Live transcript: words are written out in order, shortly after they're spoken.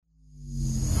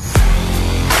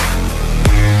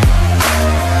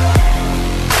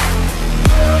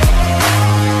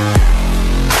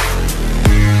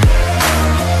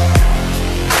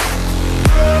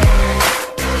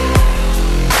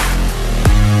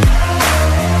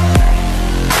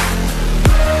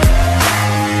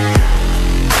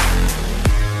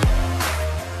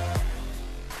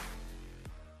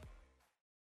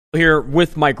here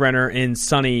with Mike Renner in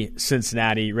sunny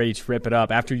Cincinnati, ready to rip it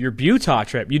up after your Utah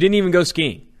trip. You didn't even go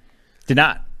skiing. Did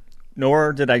not.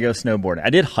 Nor did I go snowboarding. I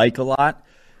did hike a lot.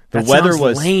 The That weather sounds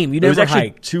was lame. You it was never actually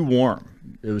hiked. too warm.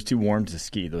 It was too warm to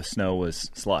ski. The snow was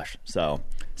slush. So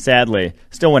sadly,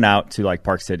 still went out to like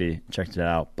Park City, checked it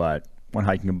out, but went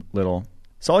hiking a little.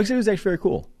 Salt Lake City was actually very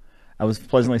cool. I was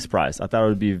pleasantly surprised. I thought it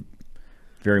would be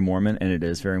very Mormon, and it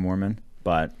is very Mormon,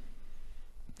 but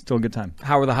still a good time.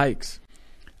 How were the hikes?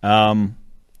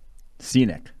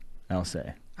 Scenic, I'll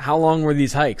say. How long were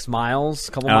these hikes?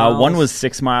 Miles? Couple miles? One was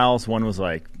 6 miles. One was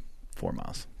like 4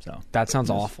 miles. So That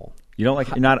sounds awful. you don't like?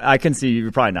 You're not. I can see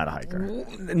you're probably not a hiker.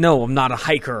 No, I'm not a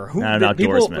hiker. Not an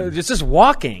outdoorsman. It's just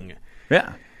walking.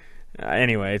 Yeah.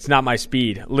 Anyway, it's not my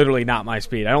speed. Literally not my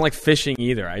speed. I don't like fishing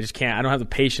either. I just can't. I don't have the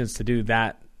patience to do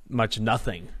that much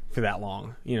nothing for that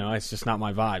long. It's just not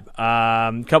my vibe.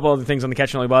 A couple other things on the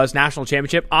Catch and Only Buzz National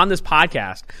Championship. On this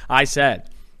podcast, I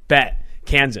said, bet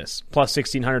Kansas plus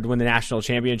 1,600 to win the national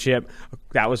championship.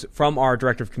 That was from our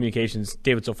director of communications,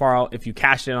 David Sofaro. If you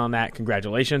cashed in on that,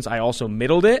 congratulations. I also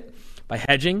middled it by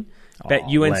hedging. Bet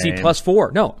UNC lame. plus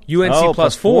 4. No, UNC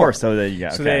plus 4. So that you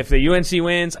got. So that if the UNC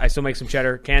wins, I still make some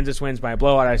cheddar. Kansas wins by a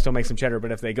blowout, I still make some cheddar.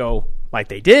 But if they go like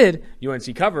they did,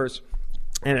 UNC covers,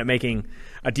 ended up making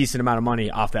a decent amount of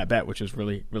money off that bet, which is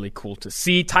really, really cool to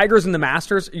see. Tigers in the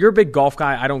Masters. You're a big golf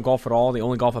guy. I don't golf at all. The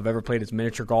only golf I've ever played is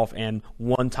miniature golf and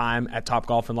one time at Top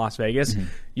Golf in Las Vegas. Mm-hmm.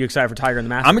 You excited for Tiger in the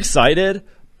Masters? I'm excited,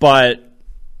 but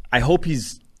I hope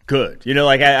he's good.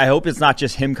 I hope it's not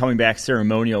just him coming back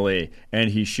ceremonially and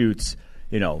he shoots,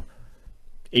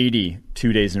 80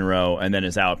 2 days in a row and then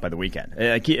is out by the weekend.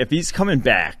 If he's coming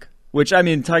back, which,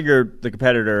 Tiger, the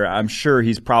competitor, I'm sure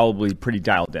he's probably pretty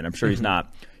dialed in. I'm sure he's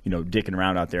not, dicking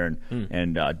around out there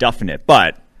and duffing it.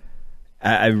 But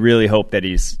I really hope that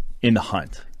he's in the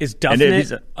hunt. Is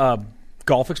duffing it a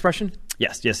golf expression?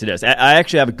 Yes, it is. I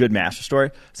actually have a good master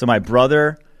story. So my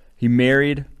brother, he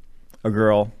married a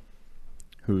girl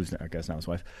who's, I guess, not his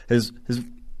wife. His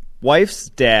wife's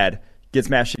dad gets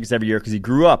master tickets every year because he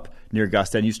grew up near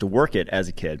Augusta and used to work it as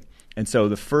a kid. And so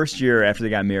the first year after they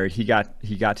got married, he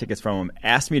got tickets from him,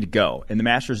 asked me to go. And the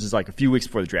Masters is like a few weeks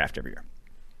before the draft every year.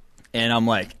 And I'm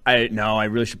like, I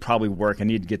really should probably work. I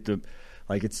need to get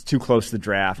it's too close to the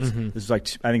draft. Mm-hmm. This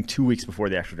was I think 2 weeks before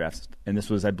the actual draft. And this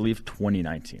was, I believe,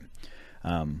 2019.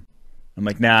 I'm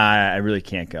like, nah, I really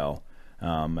can't go.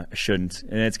 I shouldn't.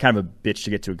 And it's kind of a bitch to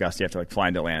get to Augusta. You have to fly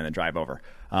into Atlanta and then drive over.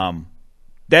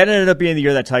 That ended up being the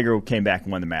year that Tiger came back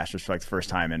and won the Masters for the first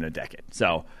time in a decade.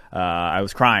 So I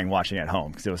was crying watching at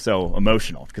home because it was so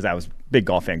emotional because I was a big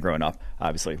golf fan growing up,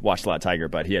 obviously. Watched a lot of Tiger,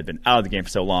 but he had been out of the game for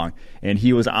so long. And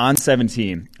he was on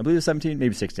 17. I believe it was 17,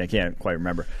 maybe 16. I can't quite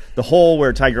remember. The hole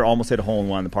where Tiger almost hit a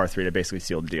hole-in-one on the par 3 that basically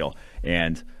sealed the deal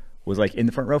and was in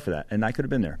the front row for that. And I could have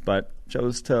been there, but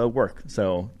chose to work.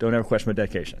 So don't ever question my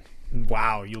dedication.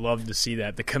 Wow, you love to see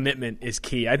that. The commitment is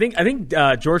key. I think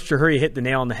George Chahuri hit the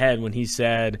nail on the head when he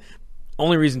said,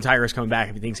 only reason Tiger's coming back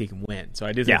if he thinks he can win. So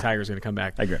I do think Tiger's going to come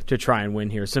back to try and win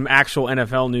here. Some actual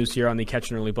NFL news here on the Catch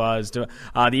and Early Buzz. The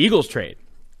Eagles trade,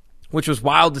 which was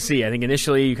wild to see. I think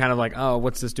initially you kind of like, oh,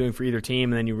 what's this doing for either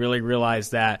team? And then you really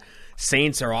realize that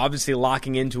Saints are obviously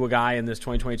locking into a guy in this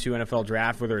 2022 NFL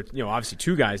draft, whether it's, obviously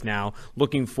two guys now,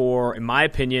 looking for, in my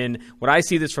opinion, what I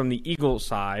see this from the Eagles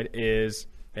side is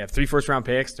they have 3 first-round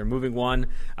picks. They're moving one.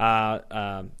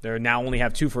 They now only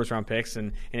have 2 first-round picks,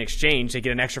 and in exchange, they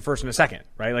get an extra first and a second,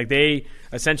 right? They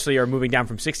essentially are moving down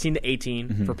from 16 to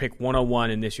 18 for pick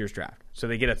 101 in this year's draft. So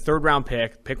they get a third-round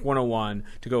pick 101,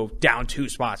 to go down 2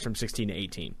 spots from 16 to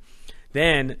 18.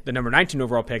 Then the number 19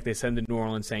 overall pick, they send the New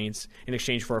Orleans Saints in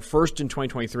exchange for a first in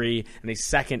 2023 and a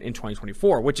second in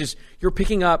 2024, which is you're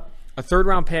picking up a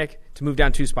third-round pick to move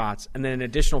down 2 spots and then an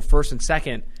additional first and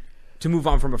second to move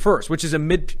on from a first, which is a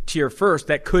mid-tier first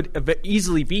that could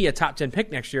easily be a top 10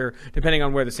 pick next year, depending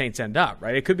on where the Saints end up,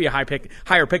 right? It could be a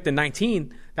higher pick than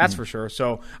 19, that's for sure.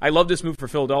 So I love this move for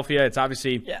Philadelphia. It's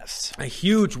obviously a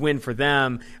huge win for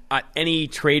them. Any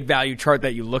trade value chart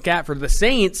that you look at for the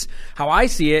Saints, how I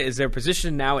see it is they're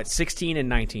positioned now at 16 and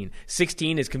 19.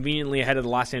 16 is conveniently ahead of the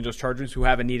Los Angeles Chargers, who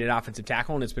have a needed offensive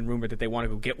tackle, and it's been rumored that they want to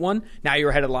go get one. Now you're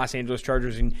ahead of the Los Angeles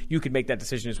Chargers, and you could make that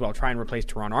decision as well, try and replace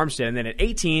Teron Armstead. And then at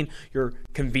 18, you're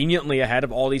conveniently ahead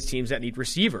of all these teams that need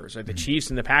receivers, like the Chiefs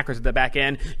and the Packers at the back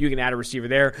end. You can add a receiver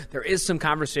there. There is some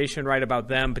conversation, right, about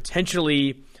them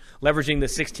potentially leveraging the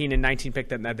 16 and 19 pick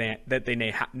that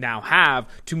they now have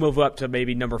to move up to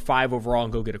maybe number 5 overall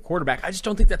and go get a quarterback. I just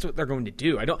don't think that's what they're going to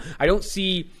do. I don't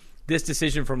see this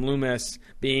decision from Loomis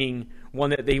being one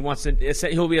that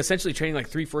he'll be essentially trading like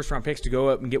 3 first-round picks to go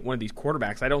up and get one of these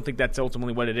quarterbacks. I don't think that's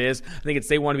ultimately what it is. I think it's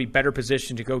they want to be better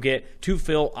positioned to go to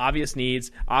fill obvious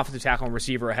needs, offensive tackle and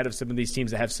receiver, ahead of some of these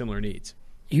teams that have similar needs.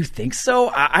 You think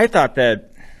so? I thought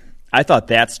that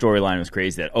storyline was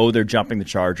crazy, that, they're jumping the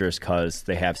Chargers because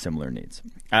they have similar needs.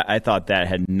 I thought that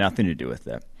had nothing to do with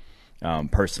it,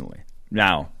 personally.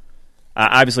 Now,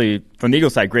 obviously, from the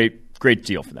Eagles side, great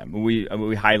deal for them. We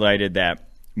highlighted that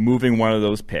moving one of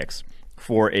those picks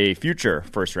for a future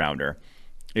first-rounder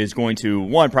is going to,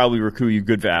 1, probably recoup you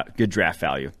good draft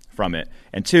value from it,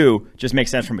 and 2, just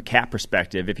makes sense from a cap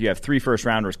perspective. If you have 3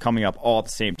 first-rounders coming up all at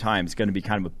the same time, it's going to be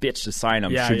kind of a bitch to sign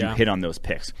them should you hit on those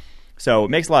picks. So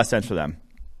it makes a lot of sense for them.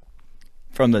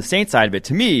 From the Saints side of it,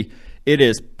 to me, it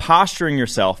is posturing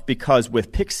yourself because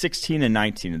with picks 16 and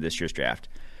 19 of this year's draft,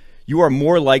 you are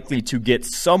more likely to get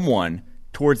someone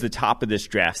towards the top of this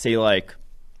draft, say like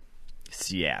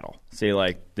Seattle, say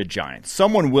like the Giants,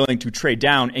 someone willing to trade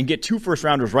down and get 2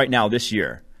 first-rounders right now this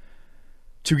year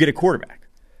to get a quarterback,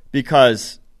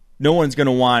 because no one's going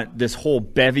to want this whole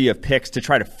bevy of picks to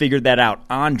try to figure that out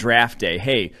on draft day.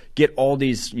 Hey, get all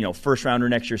these, first-rounder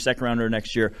next year, second-rounder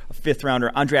next year, a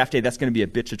fifth-rounder. On draft day, that's going to be a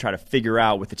bitch to try to figure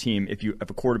out with the team if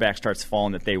a quarterback starts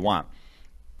falling that they want.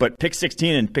 But pick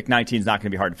 16 and pick 19 is not going to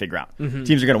be hard to figure out. Mm-hmm.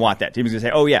 Teams are going to want that. Teams are going to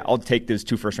say, oh, yeah, I'll take those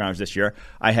 2 first-rounders this year.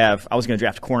 I was going to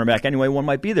draft a cornerback anyway. One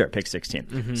might be there at pick 16.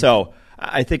 Mm-hmm. So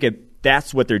I think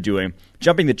that's what they're doing.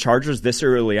 Jumping the Chargers this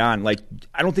early on,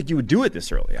 I don't think you would do it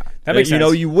this early on. That makes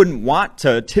sense. You wouldn't want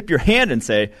to tip your hand and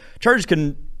say, Chargers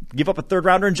can give up a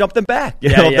third-rounder and jump them back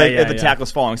if the tackle's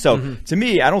falling. So to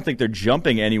me, I don't think they're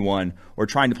jumping anyone or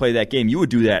trying to play that game. You would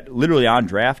do that literally on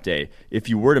draft day if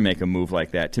you were to make a move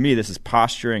like that. To me, this is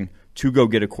posturing to go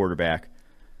get a quarterback.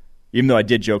 Even though I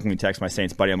did jokingly text my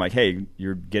Saints buddy, I'm like, hey,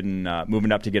 you're getting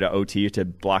moving up to get an OT to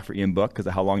block for Ian Book because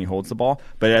of how long he holds the ball.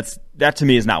 But that to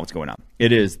me is not what's going on.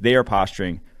 It is they are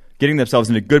posturing, getting themselves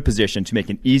in a good position to make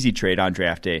an easy trade on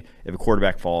draft day if a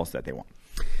quarterback falls that they want.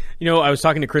 I was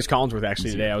talking to Chris Collinsworth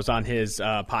actually today. I was on his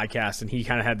podcast, and he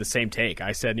kind of had the same take.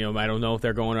 I said, I don't know if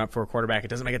they're going up for a quarterback. It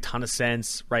doesn't make a ton of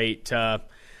sense, right, to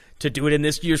do it in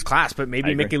this year's class, but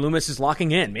maybe Mickey Loomis is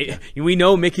locking in. We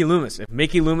know Mickey Loomis. If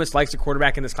Mickey Loomis likes a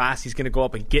quarterback in this class, he's going to go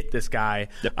up and get this guy.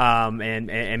 Yep.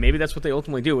 And maybe that's what they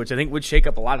ultimately do, which I think would shake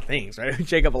up a lot of things, right? It would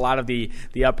shake up a lot of the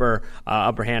upper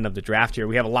hand of the draft here.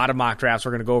 We have a lot of mock drafts.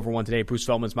 We're going to go over one today, Bruce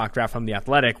Feldman's mock draft from The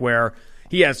Athletic, where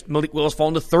he has Malik Willis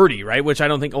falling to 30, right? Which I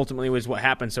don't think ultimately was what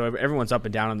happened. So everyone's up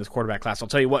and down on this quarterback class. I'll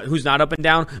tell you what, who's not up and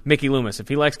down? Mickey Loomis. If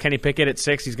he likes Kenny Pickett at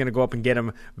 6, he's going to go up and get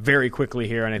him very quickly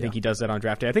here, and I think he does that on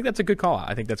draft day. I think that's a good call out.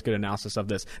 I think that's good analysis of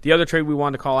this. The other trade we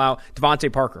wanted to call out,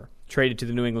 Devontae Parker, traded to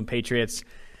the New England Patriots.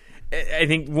 I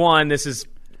think, this is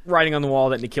writing on the wall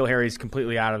that N'Keal Harry's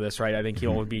completely out of this, right? I think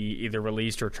he'll be either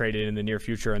released or traded in the near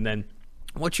future. And then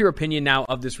what's your opinion now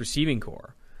of this receiving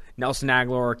core? Nelson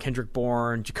Aguilar, Kendrick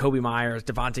Bourne, Jacoby Myers,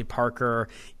 Devontae Parker.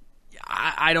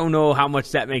 I don't know how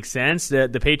much that makes sense.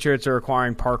 The Patriots are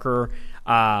acquiring Parker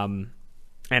and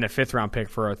a 5th-round pick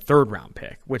for a 3rd-round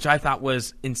pick, which I thought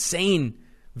was insane.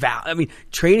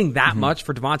 Trading that much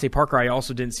for Devontae Parker, I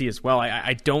also didn't see as well.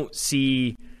 I don't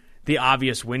see the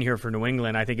obvious win here for New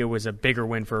England. I think it was a bigger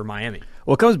win for Miami.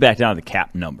 Well, it comes back down to the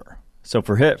cap number. So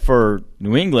for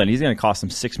New England, he's going to cost them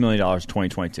 $6 million in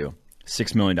 2022.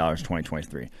 $6 million in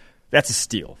 2023. That's a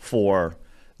steal for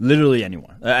literally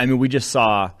anyone. We just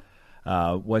saw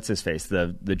what's his face,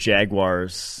 the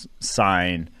Jaguars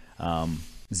sign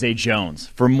Zay Jones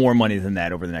for more money than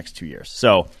that over the next 2 years.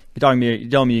 So you're telling me you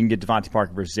can get Devontae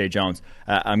Parker versus Zay Jones.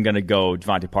 I'm going to go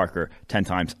Devontae Parker 10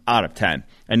 times out of 10.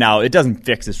 And now it doesn't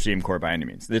fix this receiving core by any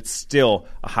means. It's still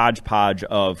a hodgepodge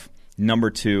of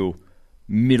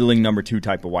middling number 2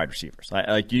 type of wide receivers.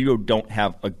 You don't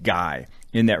have a guy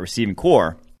in that receiving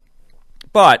core.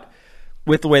 But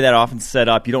with the way that offense is set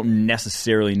up, you don't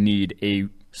necessarily need a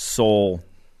sole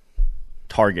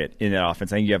target in that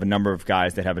offense. I think you have a number of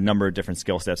guys that have a number of different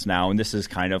skill sets now, and this is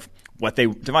kind of what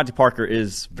Devontae Parker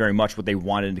is very much what they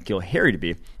wanted N'Keal Harry to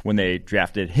be when they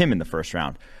drafted him in the 1st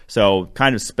round. So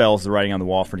kind of spells the writing on the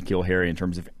wall for N'Keal Harry in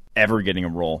terms of ever getting a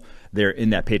role there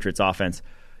in that Patriots offense.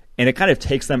 And it kind of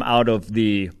takes them out of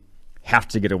the have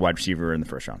to get a wide receiver in the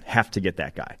 1st round, have to get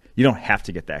that guy. You don't have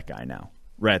to get that guy now,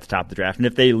 right at the top of the draft. And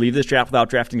if they leave this draft without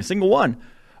drafting a single one,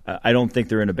 I don't think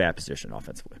they're in a bad position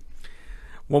offensively.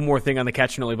 One more thing on the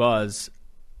Catch and Only Buzz.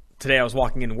 Today I was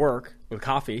walking into work with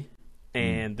coffee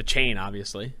and the chain,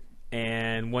 obviously.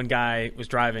 And one guy was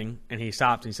driving, and he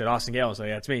stopped, and he said, Austin Gale. I was like,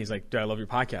 that's me. He's like, dude, I love your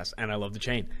podcast, and I love the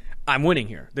chain. I'm winning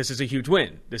here. This is a huge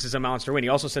win. This is a monster win. He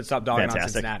also said stop dogging on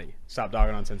Cincinnati. Stop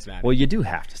dogging on Cincinnati. Well, you do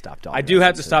have to stop dogging. I do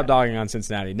have to stop dogging on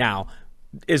Cincinnati. Now,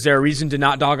 is there a reason to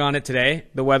not dog on it today?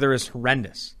 The weather is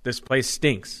horrendous. This place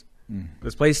stinks.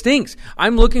 This place stinks.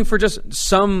 I'm looking for just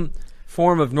some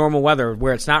form of normal weather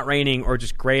where it's not raining or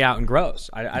just gray out and gross.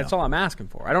 That's all I'm asking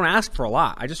for. I don't ask for a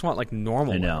lot. I just want like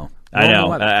normal weather. I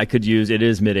know. I could use it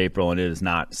is mid-April and it is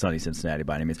not sunny Cincinnati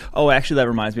by any means. Oh, actually, that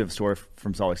reminds me of a story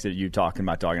from Salt Lake City. You talking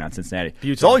about dogging on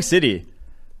Cincinnati. Salt Lake City,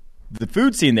 the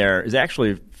food scene there is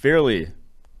actually fairly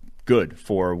good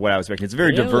for what I was expecting. It's a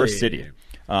very diverse city.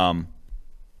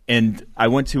 And I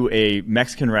went to a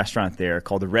Mexican restaurant there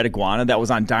called the Red Iguana that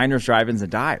was on Diners, Drive-Ins, and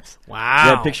Dives. Wow. They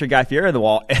had a picture of Guy Fieri on the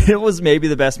wall. And it was maybe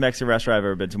the best Mexican restaurant I've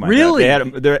ever been to my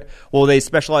life. They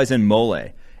specialize in mole.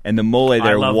 And the mole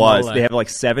there mole. They have like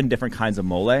 7 different kinds of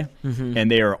mole,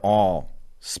 and they are all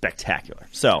spectacular.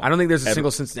 So I don't think there's a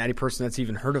single Cincinnati person that's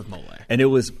even heard of mole. And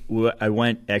I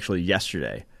went actually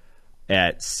yesterday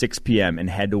at 6 p.m. and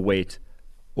had to wait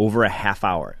over a half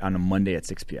hour on a Monday at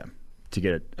 6 p.m. to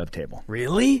get a table.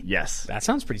 Really? Yes. That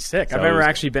sounds pretty sick. So I've never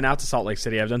actually been out to Salt Lake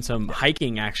City. I've done some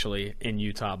hiking actually in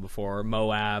Utah before,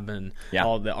 Moab and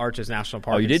all the Arches National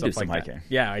Park. Oh, you did do some hiking.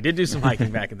 Yeah, I did do some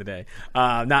hiking back in the day.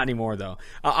 Not anymore, though.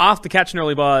 Off the Catch and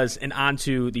Early Buzz and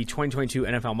onto the 2022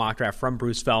 NFL mock draft from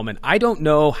Bruce Feldman. I don't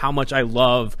know how much I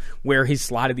love where he's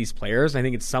slotted these players. I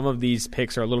think some of these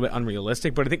picks are a little bit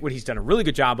unrealistic, but I think what he's done a really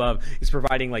good job of is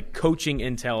providing like coaching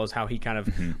intel is how he kind of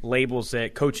labels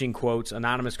it, coaching quotes,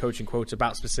 anonymous coaching quotes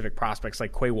about specific prospects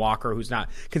like Quay Walker, who's not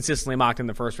consistently mocked in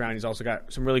the first round. He's also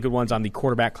got some really good ones on the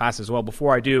quarterback class as well.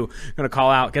 Before I do, I'm going to call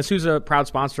out, guess who's a proud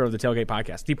sponsor of the Tailgate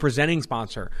Podcast? The presenting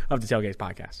sponsor of the Tailgate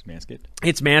Podcast. Manscaped.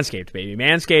 It's Manscaped, baby.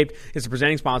 Manscaped is the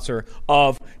presenting sponsor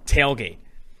of Tailgate.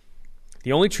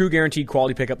 The only true guaranteed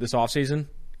quality pickup this offseason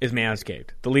is Manscaped,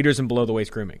 the leaders in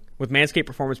below-the-waist grooming. With Manscaped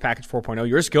Performance Package 4.0,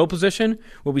 your skill position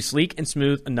will be sleek and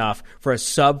smooth enough for a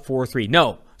sub 4.3.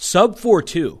 No, sub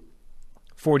 4.2.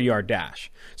 40-yard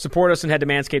dash. Support us and head to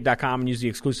manscaped.com and use the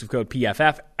exclusive code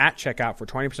PFF at checkout for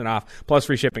 20% off plus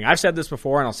free shipping. I've said this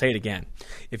before and I'll say it again.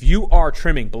 If you are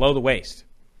trimming below the waist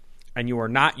and you are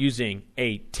not using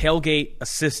a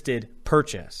tailgate-assisted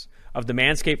purchase of the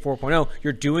Manscaped 4.0,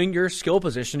 you're doing your skill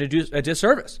position a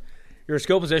disservice. Your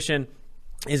skill position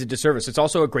is a disservice. It's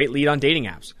also a great lead on dating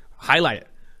apps. Highlight it.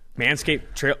 Manscaped,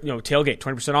 tailgate,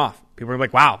 20% off. People are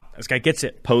like, "Wow, this guy gets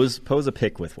it." Pose a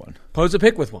pic with one. Pose a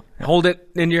pic with one. Hold it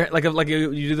in your like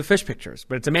you do the fish pictures,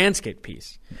 but it's a Manscaped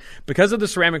piece. Because of the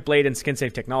ceramic blade and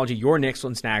skin-safe technology, your nicks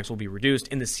and snags will be reduced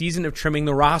in the season of trimming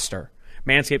the roster.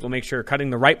 Manscaped will make sure you're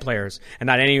cutting the right players and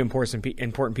not any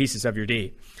important pieces of your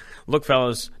D. Look,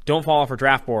 fellas, don't fall off our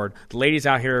draft board. The ladies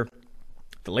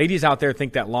out there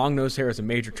think that long nose hair is a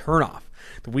major turnoff.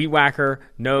 The Weed Whacker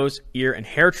nose, ear, and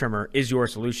hair trimmer is your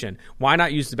solution. Why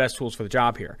not use the best tools for the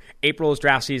job here? April is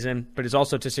draft season, but it's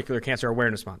also Testicular Cancer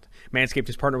Awareness Month. Manscaped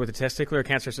has partnered with the Testicular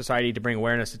Cancer Society to bring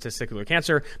awareness to testicular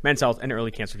cancer, men's health, and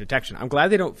early cancer detection. I'm glad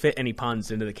they don't fit any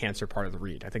puns into the cancer part of the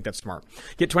read. I think that's smart.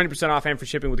 Get 20% off and free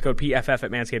shipping with the code PFF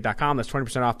at manscaped.com. That's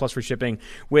 20% off plus free shipping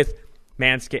with the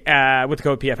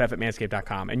code PFF at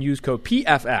manscaped.com. And use code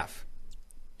PFF.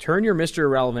 Turn your Mr.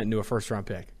 Irrelevant into a first-round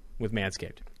pick with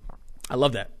Manscaped. I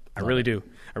love that. I really do.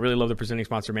 I really love the presenting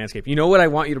sponsor, Manscaped. You know what I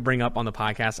want you to bring up on the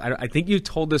podcast? I think you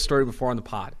told this story before on the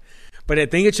pod, but I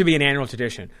think it should be an annual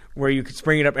tradition where you could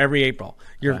spring it up every April.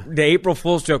 The April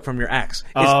Fool's joke from your ex is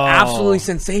absolutely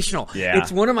sensational. Yeah.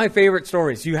 It's one of my favorite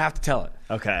stories. You have to tell it.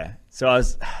 Okay. So I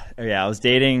was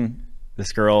dating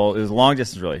this girl. It was a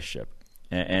long-distance relationship,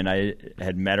 and I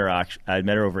had met her. I had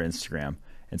met her over Instagram,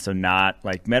 and so met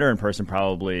her in person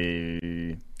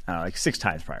probably. 6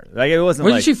 times prior. It wasn't.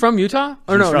 Wasn't she from Utah?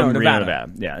 Or no,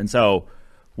 Nevada. Yeah, and so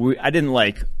I didn't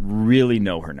really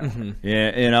know her now. Mm-hmm.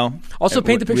 Yeah, Also,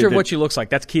 paint the picture of what she looks like.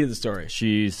 That's key to the story.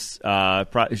 She's very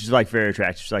attractive.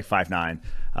 She's 5'9".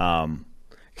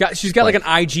 She's got an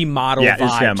IG model vibe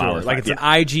to her. It's an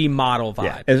IG model vibe.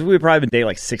 Yeah. As we've probably been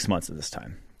dating 6 months at this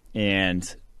time,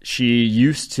 and she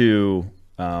used to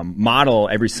model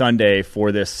every Sunday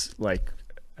for this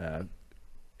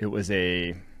it was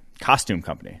a costume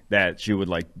company that she would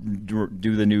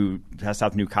test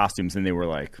out the new costumes, and they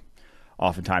were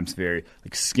oftentimes very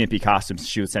skimpy costumes.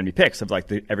 She would send me pics of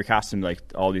every costume,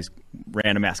 all these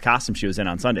random ass costumes she was in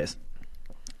on Sundays.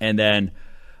 And then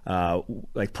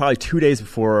probably 2 days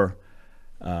before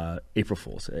April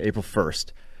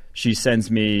 1st, she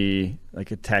sends me a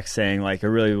text saying I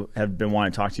really have been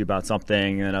wanting to talk to you about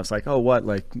something. And I was like, oh, what?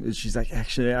 She's like,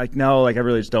 actually, no, I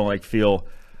really just don't feel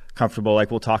comfortable.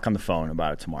 We'll talk on the phone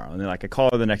about it tomorrow. And then I call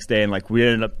her the next day, and I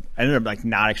ended up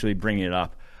not actually bringing it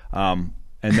up.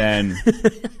 And then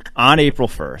on April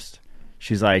 1st,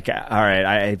 she's like, all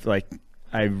right,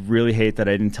 I really hate that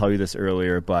I didn't tell you this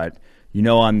earlier, but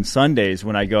on Sundays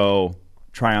when I go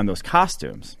try on those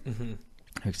costumes,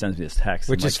 she sends me this text.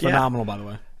 Which is phenomenal, by the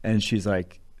way. And she's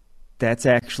like, that's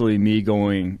actually me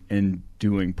going and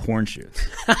doing porn shoots.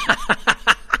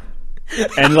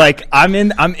 And like I'm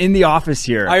in the office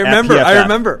here. I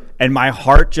remember. And my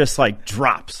heart just like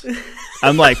drops.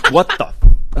 I'm like, what the?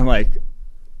 I'm like,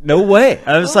 no way.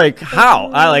 I was like, how?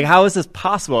 How is this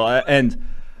possible? And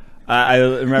I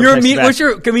remember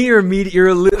you're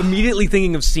immediately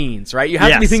thinking of scenes, right? You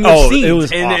have to be thinking of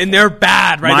scenes, and they're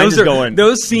bad, right?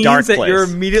 Those scenes that you're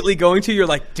immediately going to. You're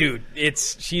like, dude,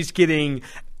 she's getting.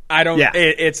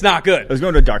 It's not good. I was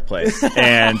going to a dark place,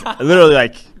 and literally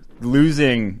like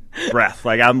losing breath.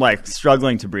 Like I'm like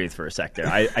struggling to breathe for a sec there.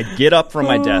 I get up from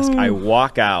my desk, I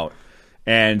walk out,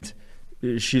 and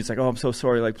she's like, "Oh, I'm so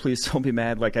sorry. Like, please don't be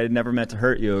mad. Like, I never meant to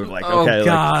hurt you." Like, okay,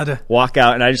 God. Like, walk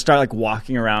out, and I just start like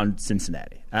walking around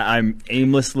Cincinnati. I'm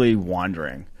aimlessly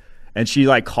wandering, and she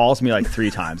like calls me like 3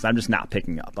 times. I'm just not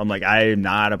picking up. I'm like, I am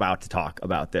not about to talk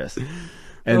about this.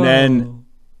 And then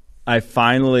I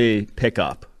finally pick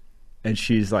up, and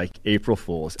she's like, April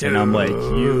Fool's, and I'm like,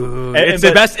 you. It's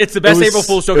the best April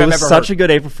Fool's joke I've ever heard. It was such a good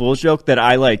April Fool's joke that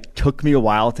I like took me a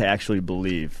while to actually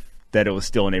believe that it was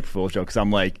still an April Fool's joke, because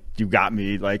I'm like, you got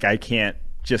me. Like, I can't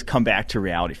just come back to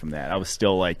reality from that. I was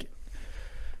still like,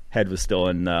 head was still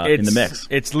in the mix.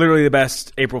 It's literally the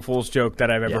best April Fool's joke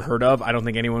that I've ever heard of. I don't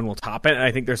think anyone will top it, and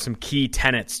I think there's some key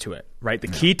tenets to it, right? The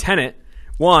key tenet,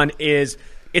 one, is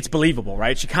it's believable,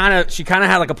 right? She kind of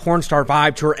had like a porn star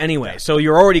vibe to her anyway. So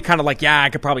you're already kind of like, yeah, I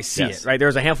could probably see it, right?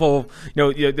 There's a handful,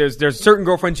 there's certain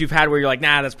girlfriends you've had where you're like,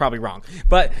 nah, that's probably wrong.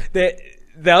 But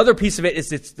the other piece of it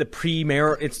is it's the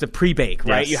pre-bake,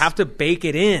 right? You have to bake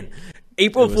it in.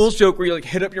 April Fool's joke where you like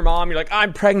hit up your mom, you're like,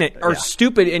 I'm pregnant, or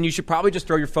stupid, and you should probably just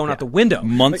throw your phone out the window.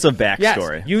 Months of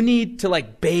backstory. Yes, you need to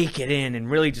like bake it in and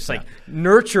really just like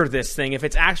nurture this thing if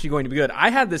it's actually going to be good.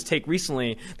 I had this take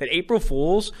recently that April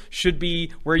Fool's should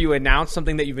be where you announce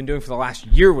something that you've been doing for the last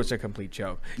year was a complete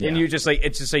joke. And you just like,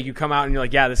 it's just like you come out and you're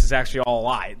like, yeah, this is actually all a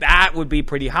lie. That would be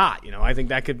pretty hot. I think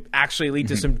that could actually lead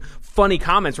to some funny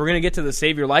comments. We're going to get to the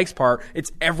save your likes part.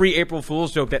 It's every April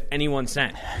Fool's joke that anyone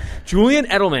sent. Julian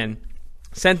Edelman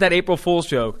sent that April Fool's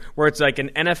joke where it's like an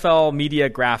NFL media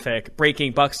graphic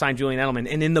breaking Bucs sign Julian Edelman.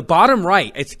 And in the bottom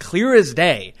right, it's clear as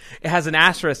day. It has an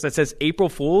asterisk that says April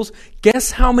Fool's.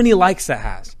 Guess how many likes that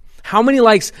has? How many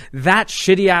likes that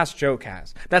shitty ass joke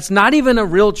has? That's not even a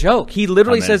real joke. He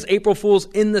literally says April Fool's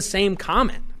in the same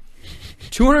comment.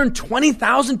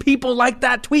 220,000 people liked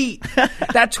that tweet.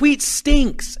 That tweet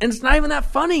stinks. And it's not even that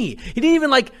funny. He didn't even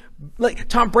like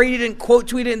Tom Brady didn't quote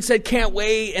tweet it and said can't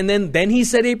wait, and then he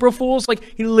said April Fool's. Like,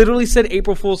 he literally said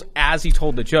April Fool's as he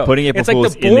told the joke. Putting April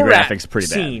Fool's in the graphics pretty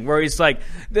bad. Scene where he's like,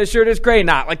 the shirt is gray,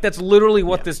 not like that's literally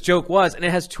what this joke was, and it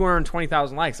has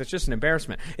 220,000 likes. It's just an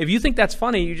embarrassment. If you think that's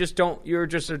funny, you just don't. You're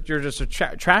just a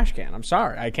trash can. I'm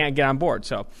sorry, I can't get on board.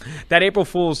 So that April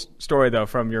Fool's story though,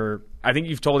 I think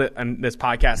you've told it on this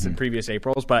podcast in previous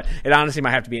Aprils, but it honestly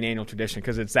might have to be an annual tradition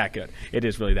because it's that good. It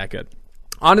is really that good.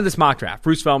 On to this mock draft.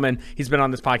 Bruce Feldman, he's been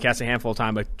on this podcast a handful of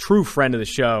times, a true friend of the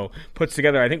show, puts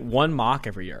together, I think, one mock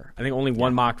every year. I think only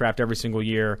one mock draft every single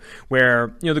year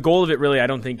where, the goal of it really, I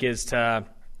don't think, is to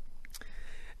 –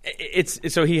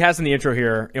 so he has in the intro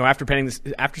here, after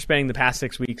spending the past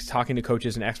 6 weeks talking to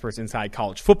coaches and experts inside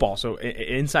college football, so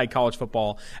inside college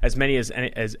football, as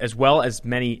well as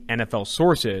many NFL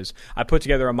sources, I put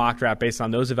together a mock draft based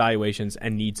on those evaluations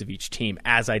and needs of each team,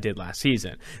 as I did last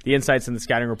season. The insights and the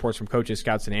scouting reports from coaches,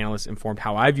 scouts, and analysts informed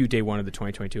how I view day one of the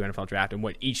 2022 NFL draft and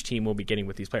what each team will be getting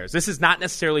with these players. This is not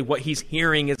necessarily what he's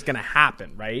hearing is going to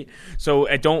happen, right? So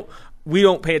we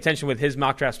don't pay attention with his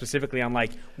mock draft specifically on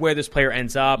like where this player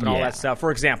ends up and all that stuff.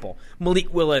 For example,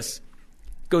 Malik Willis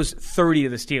goes 30 to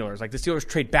the Steelers. Like, the Steelers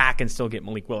trade back and still get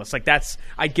Malik Willis. Like,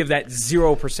 I'd give that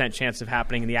 0% chance of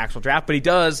happening in the actual draft. But he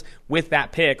does, with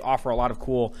that pick, offer a lot of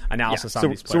cool analysis on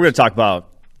these players. So we're going to talk about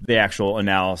the actual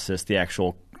analysis, the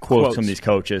actual quotes from these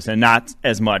coaches, and not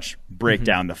as much break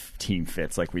down the team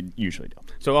fits like we usually do.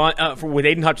 So with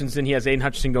Aiden Hutchinson, he has Aiden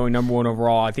Hutchinson going number 1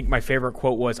 overall. I think my favorite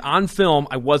quote was, on film,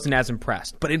 I wasn't as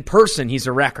impressed, but in person, he's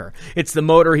a wrecker. It's the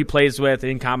motor he plays with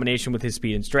in combination with his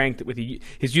speed and strength.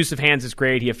 His use of hands is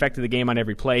great. He affected the game on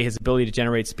every play. His ability to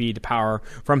generate speed to power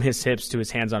from his hips to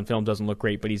his hands on film doesn't look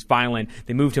great, but he's violent.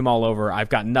 They moved him all over. I've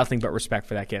got nothing but respect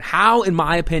for that kid. How, in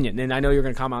my opinion, and I know you're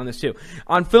going to comment on this too,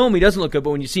 on film, he doesn't look good,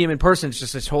 but when you see him in person, it's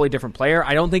just a totally different player.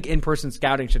 I don't think in-person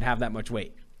scouting should have that much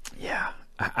weight. Yeah.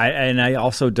 I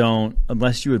also don't,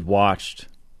 unless you had watched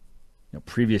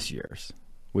previous years,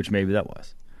 which maybe that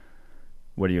was.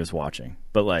 what he was watching.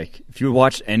 But, like, if you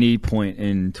watched any point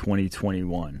in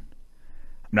 2021, I'm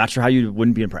not sure how you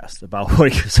wouldn't be impressed about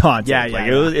what he was on.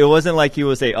 It wasn't like he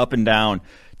was a up and down,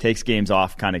 takes games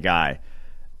off kind of guy.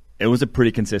 It was a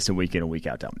pretty consistent week in and week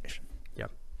out domination.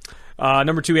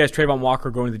 Number 2, he has Trayvon Walker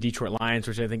going to the Detroit Lions,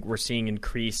 which I think we're seeing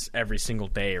increase every single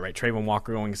day, right? Trayvon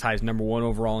Walker going as high as number 1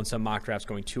 overall in some mock drafts,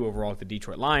 going 2 overall with the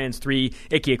Detroit Lions. 3,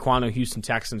 Ike Ekwonu, Houston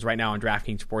Texans. Right now on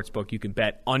DraftKings Sportsbook, you can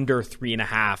bet under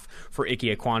 3.5 for Ike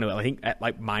Ekwonu. I think at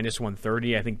like minus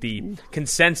 130. I think the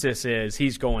consensus is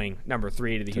he's going number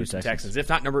 3 to the Houston Texans. If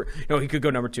not he could go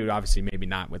number 2. Obviously, maybe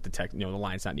not with the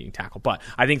Lions not needing tackle. But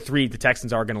I think 3, the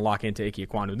Texans are going to lock into Ike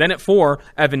Ekwonu. Then at 4,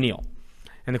 Evan Neal.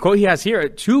 And the quote he has here,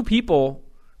 2 people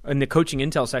in the coaching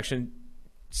intel section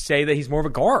say that he's more of a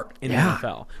guard in the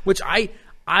NFL, which I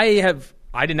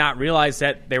did not realize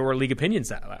that there were league opinions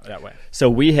that way. So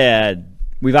we've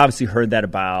obviously heard that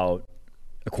about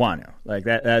Ekwonu. Like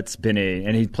that's been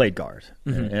and he played guard.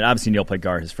 Mm-hmm. And obviously Neal played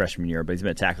guard his freshman year, but he's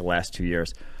been a tackle the last 2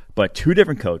 years. But 2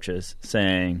 different coaches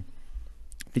saying,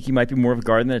 I think he might be more of a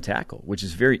guard than a tackle, which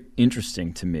is very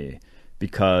interesting to me.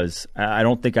 Because I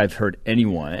don't think I've heard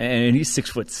anyone, and he's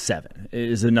 6'7",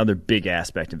 is another big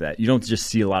aspect of that. You don't just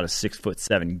see a lot of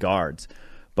 6'7" guards,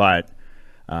 but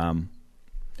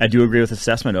I do agree with the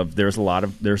assessment of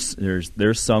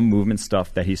there's some movement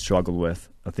stuff that he struggled with.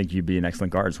 I think you'd be an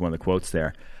excellent guard is one of the quotes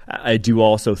there. I do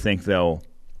also think though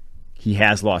he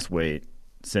has lost weight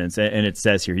since, and it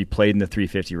says here he played in the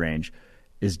 350 range,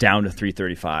 is down to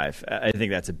 335. I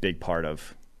think that's a big part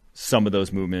of some of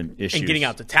those movement issues. And getting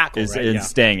out to tackle, and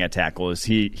staying at tackle. Is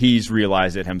he's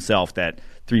realized it himself that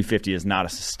 350 is not a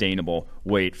sustainable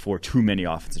weight for too many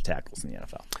offensive tackles in the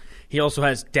NFL. He also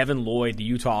has Devin Lloyd, the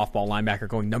Utah off-ball linebacker,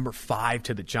 going number 5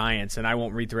 to the Giants. And I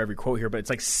won't read through every quote here, but it's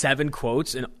like 7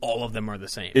 quotes, and all of them are the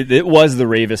same. It was the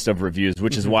ravest of reviews,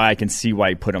 which is why I can see why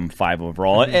he put him 5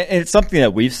 overall. And it's something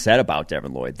that we've said about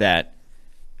Devin Lloyd, that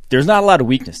there's not a lot of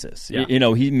weaknesses. Yeah.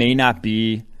 He may not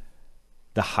be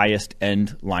the highest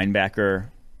end linebacker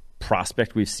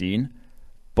prospect we've seen,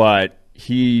 but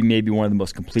he may be one of the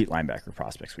most complete linebacker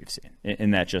prospects we've seen.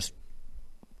 And that just,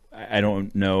 I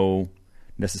don't know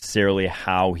necessarily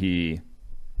how he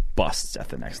busts at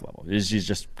the next level. He's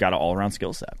just got an all-around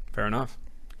skill set. Fair enough.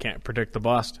 Can't predict the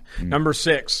bust. Number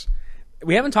 6.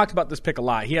 We haven't talked about this pick a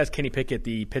lot. He has Kenny Pickett,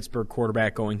 the Pittsburgh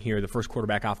quarterback, going here, the first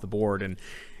quarterback off the board, and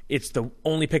it's the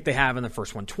only pick they have in the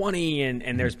first 120,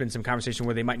 and there's been some conversation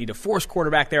where they might need a force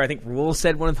quarterback there. I think Rule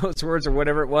said one of those words or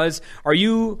whatever it was.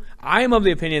 I am of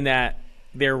the opinion that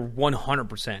they're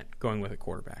 100% going with a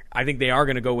quarterback. I think they are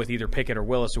going to go with either Pickett or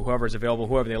Willis or whoever is available,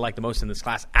 whoever they like the most in this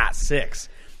class at 6.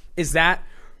 Is that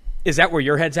where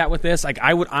your head's at with this? Like,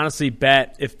 I would honestly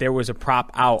bet if there was a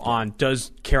prop out on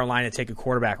does Carolina take a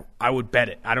quarterback, I would bet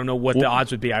it. I don't know what the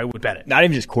odds would be. I would bet it. Not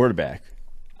even just quarterback.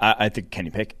 I think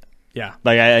Kenny Pickett. Yeah,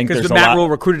 like I think because Matt Rule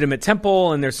recruited him at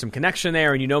Temple, and there's some connection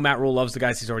there, and Matt Rule loves the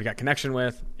guys he's already got connection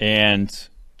with. And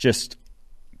just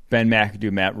Ben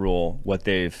McAdoo, Matt Rule, what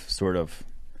they've sort of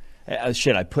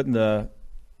I put in the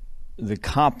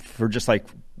comp for just like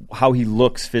how he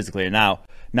looks physically, and now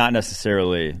not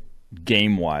necessarily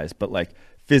game wise, but like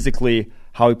physically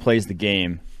how he plays the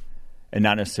game, and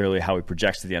not necessarily how he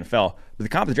projects to the NFL. But the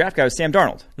comp of the draft guy was Sam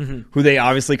Darnold, who they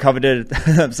obviously coveted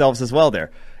themselves as well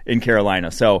there in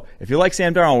Carolina. So if you like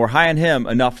Sam Darnold, we're high on him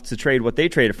enough to trade what they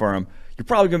traded for him. You're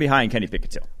probably going to be high on Kenny Pickett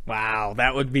too. Wow,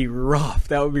 that would be rough.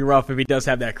 That would be rough if he does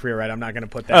have that career right. I'm not going to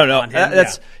put that on him.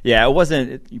 It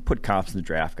wasn't. You put comps in the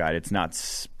draft guide. It's not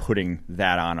putting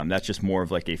that on him. That's just more of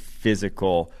like a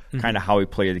physical kind of how he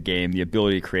played the game, the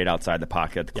ability to create outside the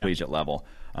pocket at the collegiate level.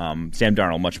 Sam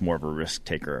Darnold, much more of a risk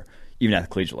taker, even at the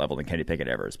collegiate level, than Kenny Pickett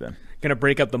ever has been. Going to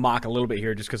break up the mock a little bit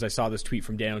here just because I saw this tweet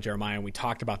from Daniel Jeremiah, and we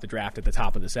talked about the draft at the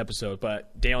top of this episode.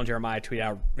 But Daniel Jeremiah tweeted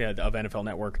out of NFL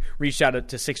Network, reached out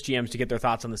to 6 GMs to get their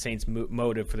thoughts on the Saints'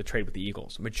 motive for the trade with the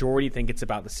Eagles. Majority think it's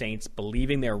about the Saints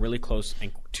believing they're really close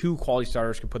and 2 quality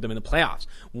starters could put them in the playoffs.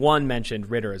 One mentioned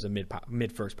Ritter as a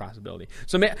mid-first possibility.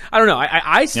 So I don't know.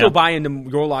 I still buy into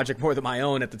your logic more than my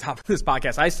own at the top of this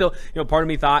podcast. I still, part of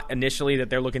me thought initially that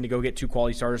they're looking to go get 2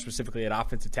 quality starters, specifically at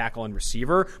offensive tackle and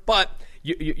receiver. But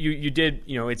you did,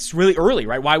 it's really early,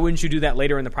 right? Why wouldn't you do that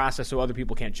later in the process so other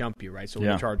people can't jump you, right? So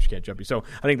the Chargers can't jump you. So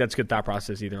I think that's a good thought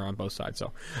process either on both sides.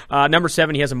 So number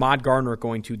 7, he has Ahmad Gardner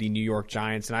going to the New York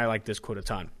Giants, and I like this quote a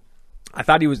ton. I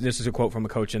thought he was, this is a quote from a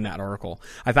coach in that article,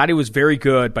 I thought he was very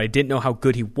good, but I didn't know how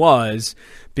good he was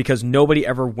because nobody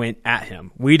ever went at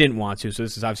him. We didn't want to, so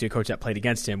this is obviously a coach that played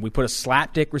against him. We put a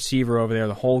slapdick receiver over there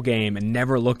the whole game and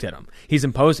never looked at him. He's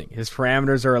imposing. His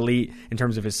parameters are elite in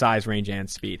terms of his size, range, and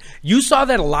speed. You saw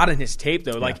that a lot in his tape,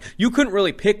 though. Like, you couldn't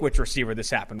really pick which receiver this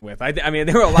happened with. I mean,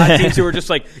 there were a lot of teams who were just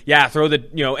like, yeah, throw the,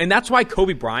 and that's why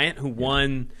Kobe Bryant, who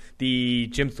won the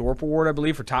Jim Thorpe Award, I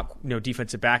believe, for top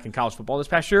defensive back in college football this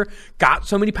past year, got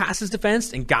so many passes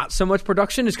defensed and got so much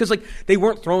production is because like they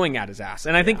weren't throwing at his ass.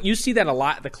 And I think you see that a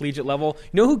lot at the collegiate level.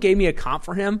 You know who gave me a comp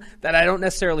for him that I don't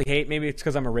necessarily hate? Maybe it's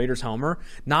because I'm a Raiders homer.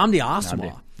 Nnamdi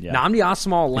Asomugha. Nnamdi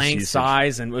Asomugha, length,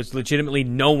 size, and was legitimately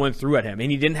no one threw at him. And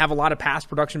he didn't have a lot of pass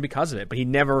production because of it. But he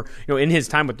never, in his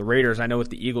time with the Raiders, I know with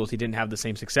the Eagles he didn't have the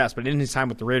same success. But in his time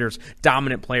with the Raiders,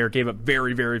 dominant player, gave up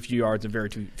very, very few yards and very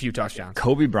few touchdowns.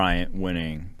 Kobe Bryant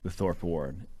winning the Thorpe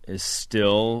Award is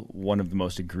still one of the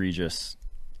most egregious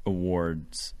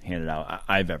awards handed out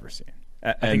I've ever seen.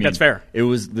 I think that's fair. It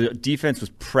was, the defense was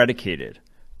predicated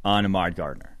on Ahmad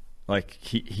Gardner. Like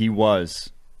he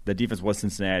was. The defense was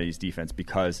Cincinnati's defense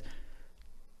because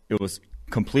it was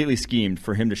completely schemed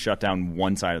for him to shut down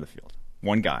one side of the field,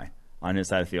 one guy on his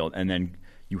side of the field, and then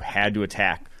you had to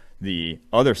attack the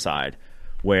other side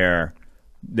where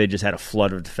they just had a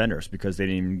flood of defenders because they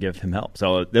didn't even give him help.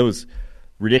 So it was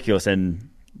ridiculous and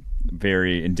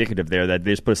very indicative there that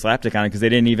they just put a slapstick on it because they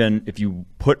didn't even, if you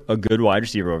put a good wide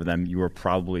receiver over them, you were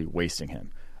probably wasting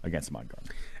him against Ahmad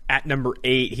Gardner. At number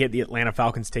 8, he had the Atlanta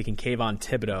Falcons taking Kayvon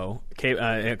Thibodeau.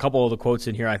 A couple of the quotes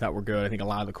in here I thought were good. I think a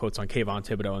lot of the quotes on Kayvon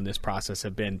Thibodeau in this process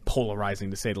have been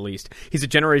polarizing, to say the least. He's a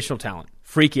generational talent,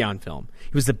 freaky on film.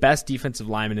 He was the best defensive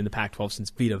lineman in the Pac-12 since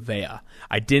Vita Vea.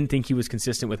 I didn't think he was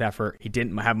consistent with effort. He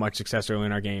didn't have much success early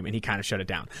in our game, and he kind of shut it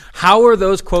down. How are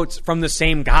those quotes from the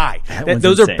same guy?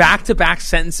 Those insane. Are back-to-back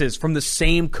sentences from the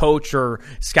same coach or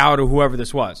scout or whoever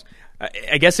this was.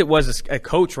 I guess it was a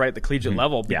coach, right, at the collegiate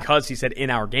level because he said in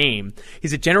our game.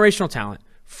 He's a generational talent,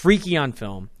 freaky on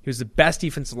film. He was the best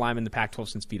defensive lineman in the Pac-12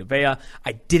 since Vita Vea.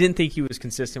 I didn't think he was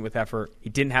consistent with effort. He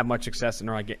didn't have much success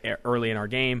early in our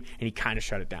game, and he kind of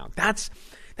shut it down. That's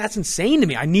insane to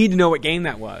me. I need to know what game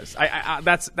that was.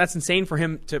 That's insane for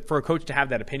him for a coach to have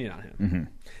that opinion on him. Mm-hmm.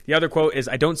 The other quote is,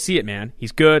 I don't see it, man.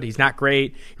 He's good. He's not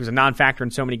great. He was a non-factor in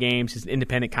so many games. He's an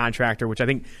independent contractor, which I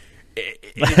think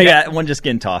that one just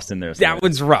getting tossed in there. That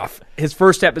one's rough. His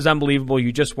first step is unbelievable.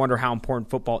 You just wonder how important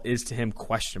football is to him, ?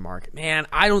 Man,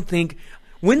 I don't think...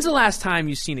 When's the last time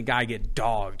you've seen a guy get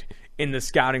dogged in the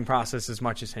scouting process as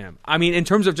much as him? I mean, in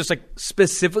terms of just like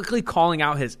specifically calling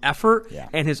out his effort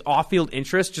and his off-field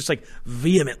interest, just like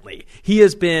vehemently. He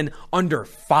has been under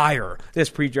fire this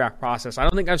pre-draft process. I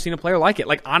don't think I've seen a player like it.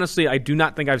 Like, honestly, I do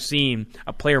not think I've seen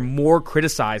a player more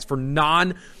criticized for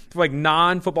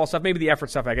non-football stuff. Maybe the effort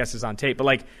stuff, I guess, is on tape. But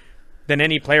like than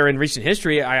any player in recent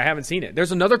history, I haven't seen it.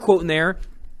 There's another quote in there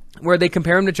where they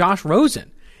compare him to Josh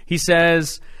Rosen. He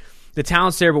says, the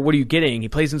talent's there, but what are you getting? He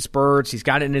plays in spurts. He's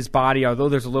got it in his body, although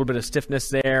there's a little bit of stiffness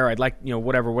there. I'd like,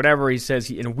 whatever. He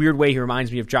says, in a weird way, he reminds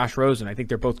me of Josh Rosen. I think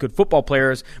they're both good football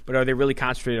players, but are they really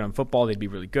concentrated on football? They'd be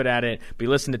really good at it. But you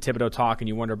listen to Thibodeau talk and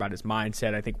you wonder about his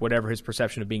mindset. I think whatever his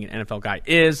perception of being an NFL guy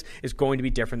is going to be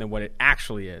different than what it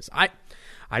actually is.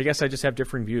 I guess I just have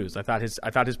differing views. I thought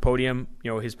his podium,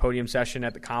 his podium session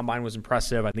at the Combine was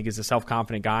impressive. I think he's a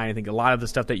self-confident guy. I think a lot of the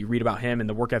stuff that you read about him and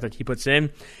the work ethic he puts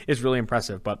in is really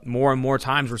impressive. But more and more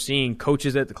times we're seeing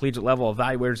coaches at the collegiate level,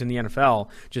 evaluators in the NFL,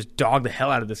 just dog the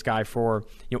hell out of this guy for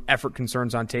effort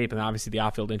concerns on tape and obviously the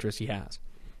off-field interest he has.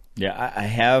 Yeah,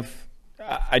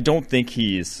 I don't think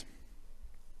he's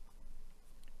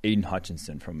Aiden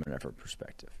Hutchinson from an effort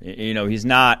perspective. He's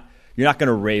not. You're not going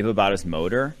to rave about his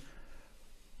motor.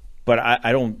 But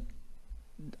I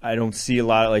don't see a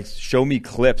lot of show me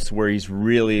clips where he's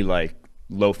really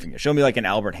loafing it. Show me an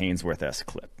Albert Hainsworth-esque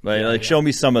clip. Show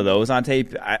me some of those on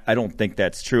tape. I don't think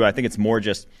that's true. I think it's more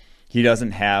just he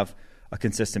doesn't have a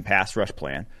consistent pass rush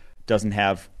plan, doesn't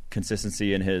have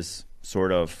consistency in his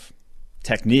sort of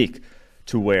technique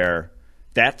to where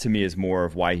that to me is more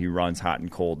of why he runs hot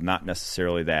and cold, not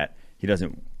necessarily that he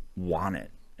doesn't want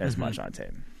it as much on tape.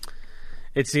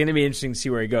 It's going to be interesting to see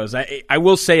where he goes. I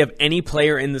will say of any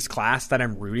player in this class that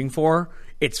I'm rooting for,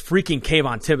 it's freaking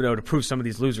Kayvon Thibodeau to prove some of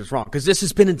these losers wrong because this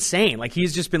has been insane.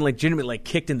 He's just been legitimately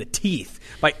kicked in the teeth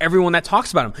by everyone that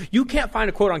talks about him. You can't find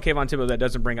a quote on Kayvon Thibodeau that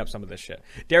doesn't bring up some of this shit.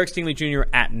 Derek Stingley Jr.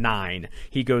 at 9.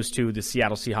 He goes to the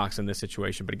Seattle Seahawks in this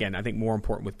situation. But again, I think more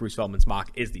important with Bruce Feldman's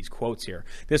mock is these quotes here.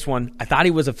 This one, I thought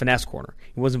he was a finesse corner.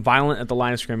 He wasn't violent at the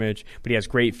line of scrimmage, but he has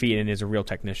great feet and is a real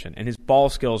technician. And his ball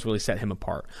skills really set him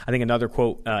apart. I think another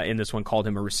quote in this one called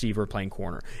him a receiver playing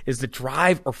corner. Is the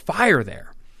drive or fire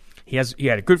there? He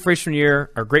had a good freshman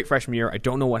year, or great freshman year. I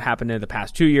don't know what happened in the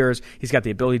past 2 years. He's got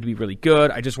the ability to be really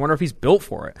good. I just wonder if he's built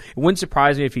for it. It wouldn't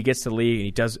surprise me if he gets to the league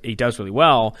and he does really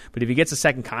well. But if he gets a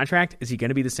second contract, is he going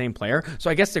to be the same player? So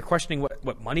I guess they're questioning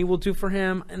what money will do for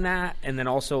him and that, and then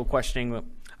also questioning,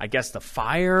 I guess, the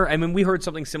fire. I mean, we heard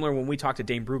something similar when we talked to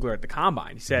Dane Brugler at the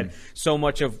Combine. He said so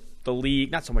much of the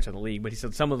league, not so much of the league, but he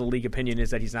said some of the league opinion is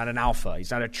that he's not an alpha.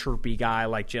 He's not a chirpy guy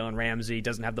like Jalen Ramsey. He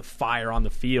doesn't have the fire on the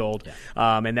field.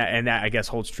 Yeah. And that I guess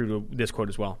holds true to this quote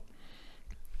as well.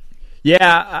 Yeah,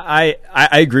 I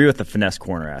agree with the finesse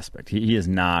corner aspect. He is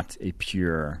not a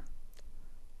pure.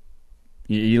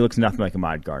 He looks nothing like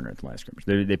Ahmad Gardner at the line of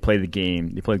scrimmage. They play the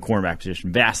game. They play the cornerback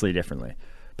position vastly differently.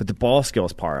 But the ball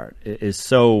skills part is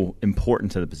so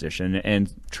important to the position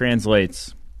and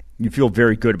translates. You feel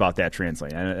very good about that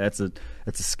translating. That's a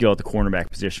skill at the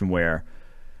cornerback position where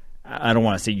I don't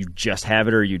want to say you just have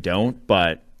it or you don't,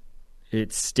 but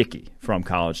it's sticky from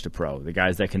college to pro. The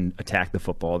guys that can attack the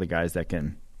football, the guys that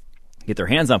can get their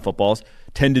hands on footballs,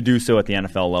 tend to do so at the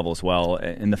NFL level as well.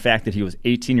 And the fact that he was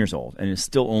 18 years old and is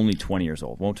still only 20 years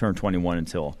old, won't turn 21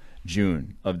 until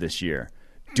June of this year,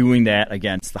 doing that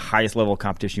against the highest level of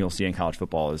competition you'll see in college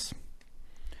football is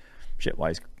shit.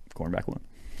 Why is cornerback one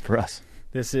for us?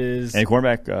 This is... And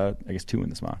cornerback, I guess, 2 in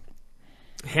this mock.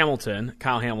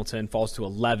 Kyle Hamilton falls to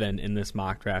 11 in this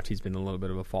mock draft. He's been a little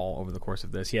bit of a fall over the course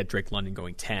of this. He had Drake London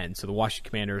going 10. So the Washington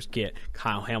Commanders get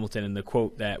Kyle Hamilton. And the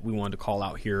quote that we wanted to call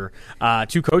out here,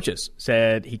 2 coaches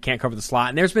said he can't cover the slot.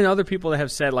 And there's been other people that have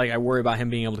said, like, I worry about him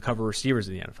being able to cover receivers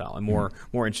in the NFL and more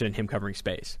interested in him covering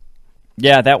space.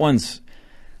 Yeah, that one's...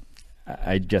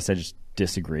 I guess I just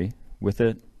disagree with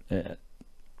it.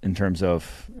 In terms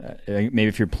of maybe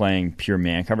if you're playing pure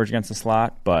man coverage against the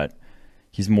slot, but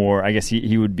he's more, I guess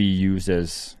he would be used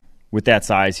as, with that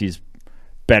size, he's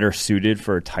better suited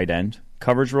for a tight end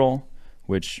coverage role,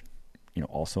 which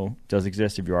also does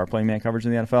exist if you are playing man coverage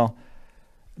in the NFL.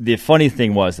 The funny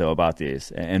thing was, though, about these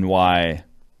and why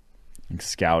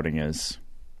scouting is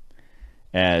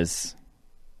as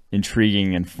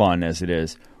intriguing and fun as it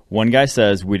is, one guy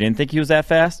says, we didn't think he was that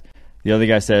fast. The other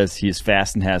guy says he's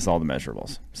fast and has all the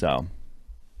measurables. So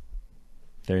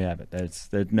there you have it. That's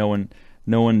no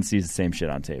one sees the same shit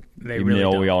on tape. Even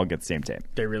though we all get the same tape.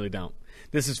 They really don't.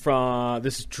 This is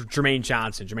Jermaine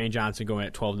Johnson. Jermaine Johnson going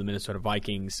at 12 to the Minnesota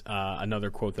Vikings. Another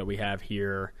quote that we have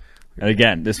here. And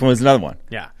again, this one is another one.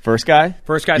 Yeah. First guy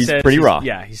says he's pretty raw.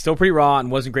 Yeah, he's still pretty raw and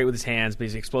wasn't great with his hands, but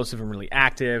he's explosive and really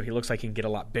active. He looks like he can get a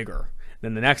lot bigger.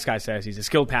 Then the next guy says he's a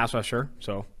skilled pass rusher,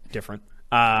 so different.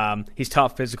 He's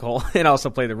tough, physical, and also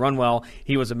play the run well.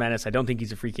 He was a menace. I don't think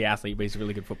he's a freaky athlete, but he's a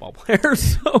really good football player.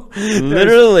 So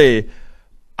literally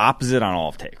opposite on all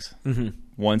of takes. Mm-hmm.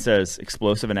 One says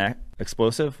explosive and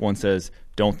explosive. One says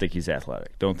don't think he's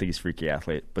athletic. Don't think he's freaky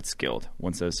athlete, but skilled.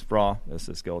 One says raw. This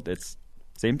is skilled. It's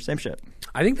same shit.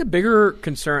 I think the bigger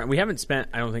concern, we haven't spent,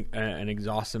 I don't think, an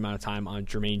exhaustive amount of time on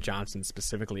Jermaine Johnson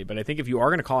specifically, but I think if you are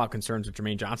going to call out concerns with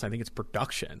Jermaine Johnson, I think it's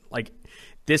production. Like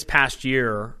this past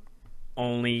year,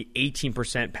 only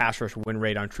 18% pass rush win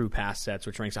rate on true pass sets,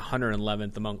 which ranks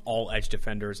 111th among all edge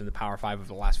defenders in the Power 5 of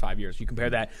the last 5 years. You compare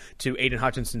that to Aiden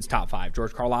Hutchinson's top 5,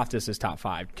 George Karlaftis' top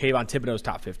 5, Kayvon Thibodeau's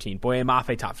top 15, Boye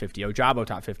Mafe top 50, Ojabo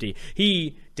top 50.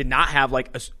 He did not have like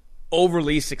a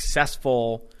overly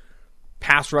successful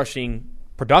pass rushing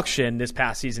production this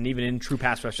past season, even in true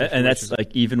pass rush. And that's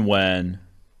like even when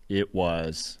it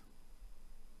was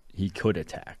he could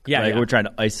attack. Yeah, we're trying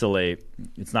to isolate.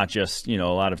 It's not just, a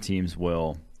lot of teams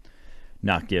will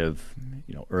not give,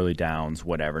 early downs,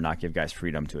 whatever, not give guys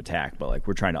freedom to attack. But like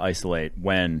we're trying to isolate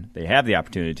when they have the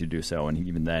opportunity to do so. And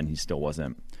even then, he still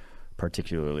wasn't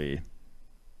particularly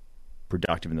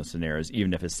productive in those scenarios,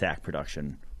 even if his sack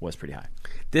production was pretty high.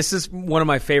 This is one of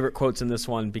my favorite quotes in this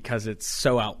one because it's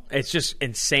so out. It's just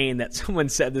insane that someone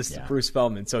said this to Bruce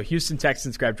Feldman. So Houston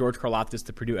Texans grabbed George Karlaftis,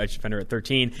 the Purdue edge defender, at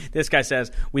 13. This guy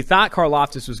says, we thought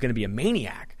Karlaftis was going to be a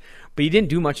maniac, but he didn't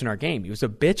do much in our game. He was a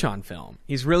bitch on film.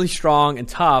 He's really strong and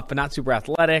tough, but not super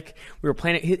athletic. We were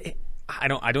playing I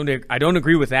don't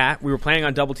agree with that. We were playing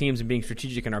on double teams and being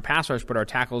strategic in our pass rush, but our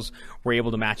tackles were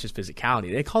able to match his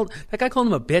physicality. That guy called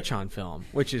him a bitch on film,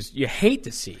 which is you hate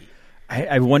to see.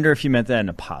 I wonder if he meant that in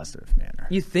a positive manner.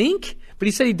 You think? But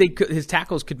he said his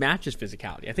tackles could match his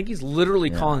physicality. I think he's literally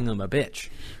calling him a bitch.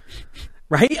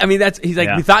 Right? I mean, he's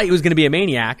like, we thought he was going to be a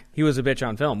maniac. He was a bitch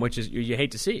on film, which is you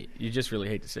hate to see. You just really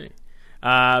hate to see.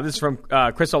 This is from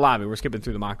Chris Olave. We're skipping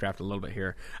through the mock draft a little bit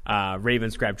here.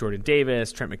 Ravens grab Jordan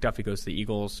Davis. Trent McDuffie goes to the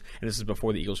Eagles. And this is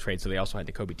before the Eagles trade, so they also had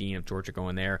Nakobe Dean of Georgia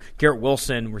going there. Garrett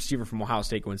Wilson, receiver from Ohio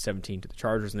State, going 17 to the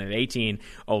Chargers. And then at 18,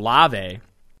 Olave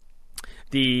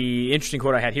The interesting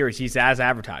quote I had here is he's as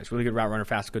advertised. Really good route runner,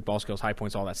 fast, good ball skills, high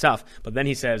points, all that stuff. But then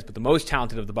he says, but the most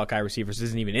talented of the Buckeye receivers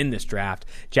isn't even in this draft.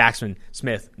 Jackson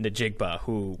Smith-Njigba,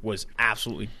 who was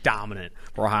absolutely dominant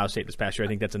for Ohio State this past year. I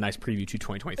think that's a nice preview to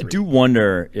 2023. I do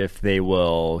wonder if they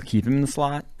will keep him in the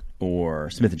slot, or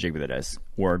Smith-Njigba, that is,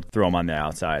 or throw him on the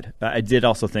outside. I did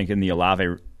also think in the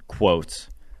Olave quotes,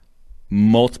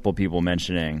 multiple people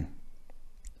mentioning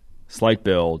slight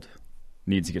build,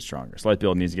 needs to get stronger. Slight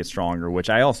build needs to get stronger, which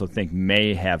I also think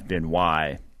may have been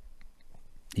why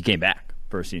he came back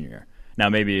for a senior year. Now,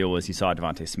 maybe it was he saw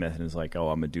Devontae Smith and was like, oh,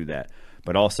 I'm going to do that.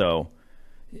 But also,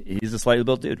 he's a slightly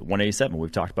built dude, 187.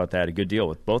 We've talked about that a good deal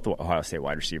with both the Ohio State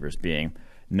wide receivers being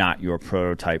not your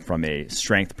prototype from a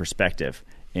strength perspective.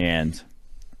 And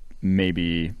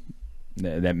maybe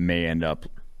that may end up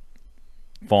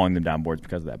falling them down boards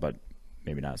because of that, but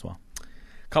maybe not as well.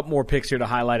 Couple more picks here to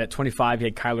highlight. At 25, he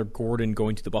had Kyler Gordon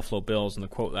going to the Buffalo Bills, and the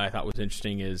quote that I thought was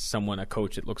interesting is a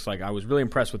coach, it looks like, I was really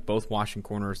impressed with both Washington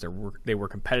corners. They were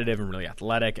competitive and really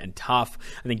athletic and tough.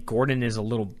 I think Gordon is a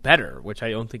little better, which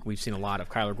I don't think we've seen a lot of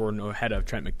Kyler Gordon ahead of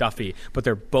Trent McDuffie, but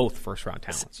they're both first-round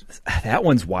talents. That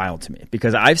one's wild to me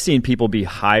because I've seen people be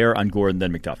higher on Gordon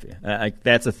than McDuffie.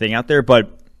 That's a thing out there,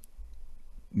 but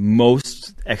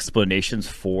most explanations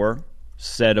for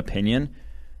said opinion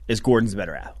is Gordon's a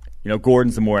better athlete.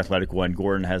 Gordon's the more athletic one.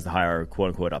 Gordon has the higher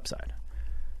quote-unquote upside.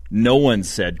 No one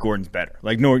said Gordon's better.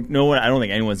 No one. I don't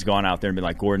think anyone's gone out there and been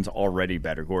like, Gordon's already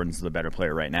better. Gordon's the better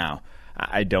player right now.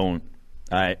 I don't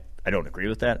agree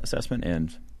with that assessment,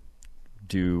 and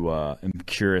am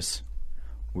curious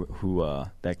who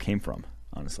that came from,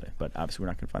 honestly. But obviously, we're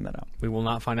not going to find that out. We will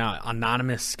not find out.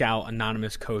 Anonymous scout,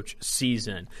 anonymous coach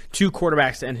season. 2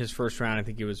 quarterbacks to end his first round. I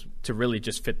think it was to really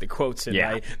just fit the quotes in.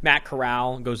 Yeah. Right? Matt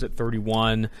Corral goes at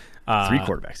 31. 3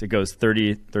 quarterbacks. It goes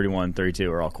 30, 31,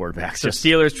 32 are all quarterbacks. So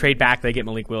Steelers trade back. They get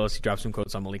Malik Willis. He drops some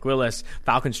quotes on Malik Willis.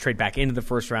 Falcons trade back into the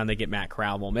first round. They get Matt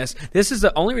Corral. Will miss. This is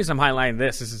the only reason I'm highlighting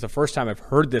this. This is the first time I've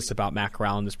heard this about Matt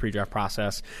Corral in this pre-draft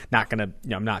process. I'm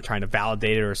not trying to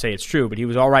validate it or say it's true, but he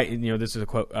was all right. This is a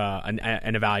quote, an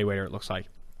evaluator, it looks like.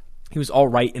 He was all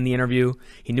right in the interview.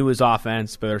 He knew his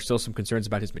offense, but there are still some concerns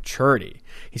about his maturity.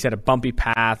 He's had a bumpy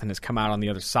path and has come out on the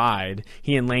other side.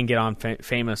 He and Lane get on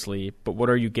famously, but what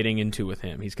are you getting into with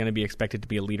him? He's going to be expected to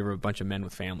be a leader of a bunch of men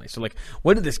with families. So,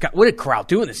 what did Corral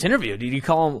do in this interview? Did he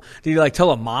tell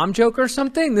a mom joke or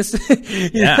something?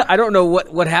 Yeah. I don't know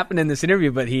what happened in this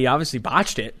interview, but he obviously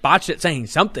botched it saying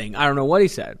something. I don't know what he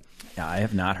said. Yeah, I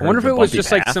have not heard. I wonder if it was just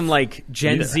path. some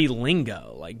Gen Z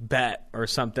lingo, bet or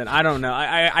something. I don't know.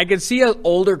 I could see an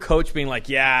older coach being like,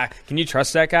 "Yeah, can you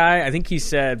trust that guy?" I think he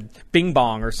said "bing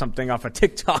bong" or something off of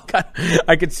TikTok.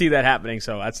 I could see that happening.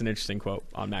 So that's an interesting quote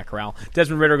on Matt Corral.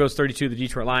 Desmond Ridder goes 32 to the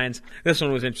Detroit Lions. This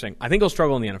one was interesting. I think he'll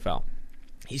struggle in the NFL.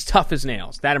 He's tough as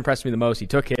nails. That impressed me the most. He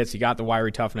took hits. He got the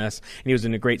wiry toughness, and he was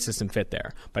in a great system fit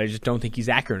there. But I just don't think he's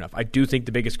accurate enough. I do think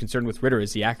the biggest concern with Ridder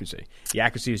is the accuracy. The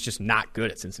accuracy is just not good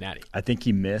at Cincinnati. I think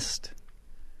he missed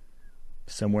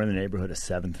somewhere in the neighborhood of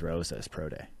 7 throws at a pro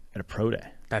day.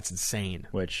 That's insane.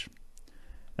 Which,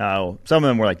 now, some of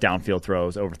them were downfield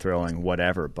throws, overthrowing,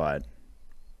 whatever, but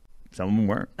some of them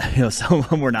weren't. Some of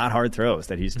them were not hard throws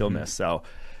that he still missed. So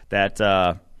that's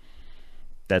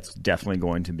definitely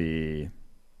going to be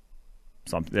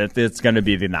something. It's going to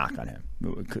be the knock on him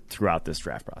throughout this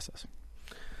draft process.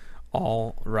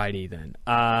 All righty then.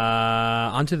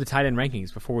 On to the tight end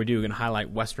rankings. Before we do, we're going to highlight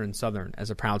Western Southern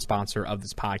as a proud sponsor of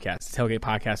this podcast. The Tailgate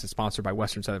Podcast is sponsored by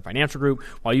Western Southern Financial Group.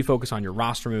 While you focus on your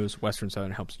roster moves, Western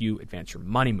Southern helps you advance your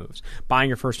money moves. Buying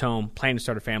your first home, planning to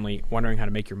start a family, wondering how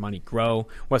to make your money grow.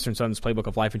 Western Southern's playbook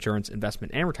of life insurance,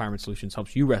 investment, and retirement solutions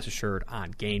helps you rest assured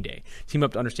on game day. Team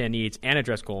up to understand needs and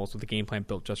address goals with a game plan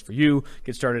built just for you.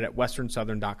 Get started at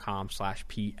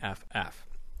westernsouthern.com/PFF.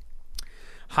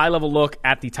 High-level look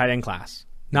at the tight end class.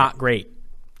 Not great.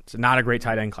 It's not a great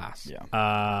tight end class.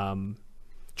 Yeah.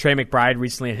 Trey McBride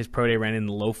recently at his pro day ran in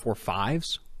the low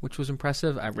 4.5s, which was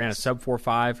impressive. I ran a sub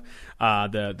 4.5.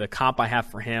 The comp I have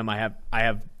for him, I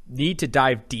have need to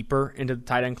dive deeper into the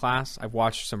tight end class. I've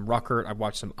watched some Ruckert. I've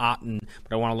watched some Otten,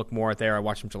 but I want to look more at there. I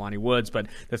watched some Jelani Woods. But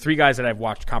the 3 guys that I've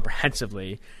watched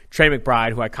comprehensively, Trey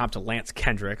McBride, who I comped to Lance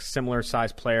Kendricks, similar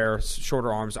size player,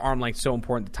 shorter arms, arm length, so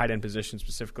important, the tight end position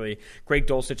specifically. Greg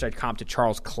Dulcich, I'd comped to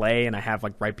Charles Clay, and I have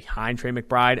right behind Trey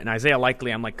McBride. And Isaiah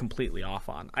Likely, I'm completely off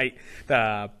on.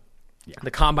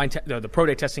 The combine, the pro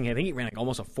day testing, I think he ran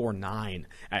almost a 4.9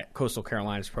 at Coastal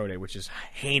Carolina's pro day, which is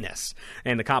heinous.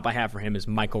 And the comp I have for him is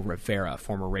Michael Rivera,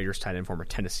 former Raiders tight end, former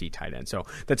Tennessee tight end. So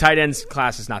the tight ends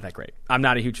class is not that great. I'm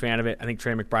not a huge fan of it. I think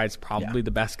Trey McBride's probably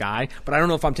the best guy, but I don't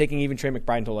know if I'm taking even Trey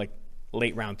McBride until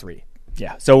late round 3.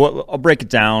 Yeah. So I'll break it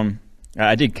down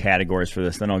I did categories for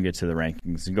this, then I'll get to the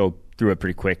rankings and go through it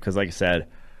pretty quick because, like I said,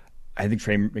 I think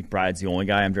Trey McBride's the only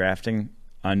guy I'm drafting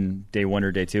on day 1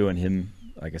 or day 2, and him,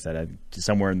 like I said,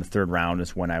 somewhere in the 3rd round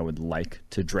is when I would like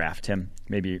to draft him.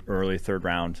 Maybe early 3rd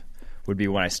round would be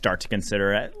when I start to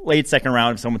consider it. Late 2nd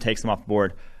round, if someone takes him off the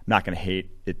board, I'm not going to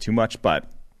hate it too much, but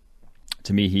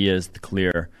to me, he is the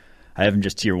clear. I have him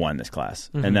just tier 1 in this class.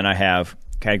 Mm-hmm. And then I have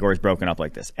categories broken up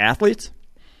like this: athletes,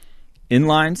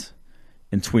 inlines,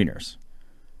 and tweeners.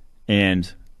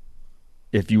 And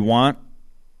if you want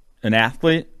an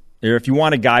athlete, or if you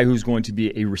want a guy who's going to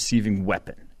be a receiving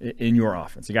weapon in your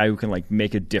offense, a guy who can like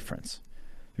make a difference,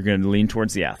 you're going to lean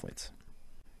towards the athletes.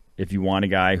 If you want a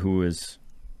guy who is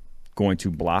going to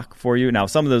block for you, now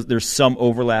some of those, there's some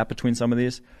overlap between some of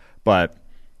these, but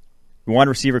you want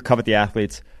a receiver, covet the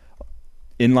athletes.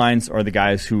 Inlines are the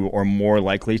guys who are more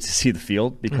likely to see the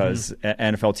field because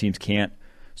NFL teams can't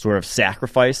sort of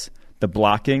sacrifice the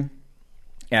blocking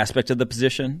aspect of the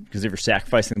position, because if you're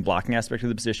sacrificing the blocking aspect of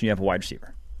the position, you have a wide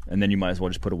receiver. And then you might as well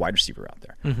just put a wide receiver out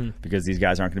there because these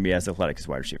guys aren't going to be as athletic as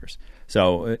wide receivers.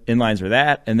 So inlines are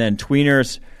that. And then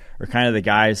tweeners are kind of the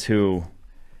guys who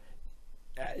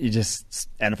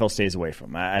NFL stays away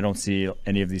from. I don't see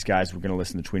any of these guys who are going to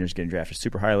listen to tweeners getting drafted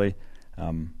super highly.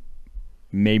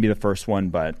 Maybe the first one,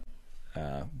 but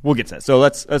we'll get to that. So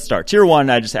let's start. Tier 1,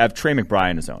 I just have Trey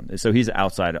McBride in his own. So he's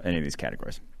outside of any of these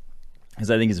categories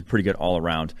because I think he's a pretty good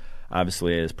all-around.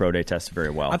 Obviously, his pro day tested very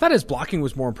well. I thought his blocking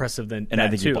was more impressive than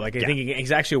that, too. I think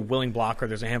he's actually a willing blocker.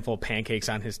 There's a handful of pancakes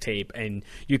on his tape, and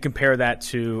you compare that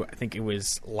to, I think it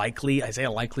was Likely.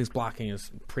 Isaiah Likely's blocking is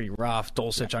pretty rough.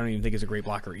 Dulcich, I don't even think is a great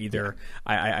blocker either.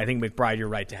 I think McBride, you're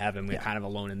right to have him. We're kind of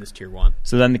alone in this tier 1.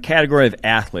 So then the category of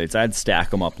athletes, I'd stack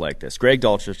them up like this. Greg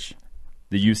Dulcich,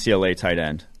 the UCLA tight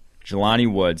end. Jelani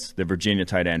Woods, the Virginia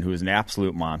tight end, who is an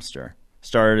absolute monster.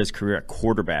 Started his career at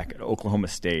quarterback at Oklahoma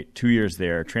State, 2 years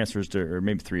there, transfers to, or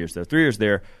maybe 3 years there, 3 years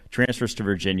there, transfers to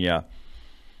Virginia.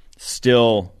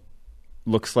 Still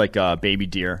looks like a baby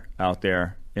deer out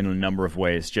there in a number of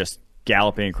ways, just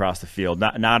galloping across the field.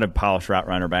 Not a polished route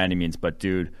runner by any means, but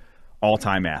dude,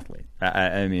 all-time athlete.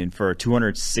 I mean, for a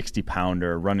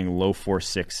 260-pounder running low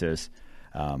 4.6s,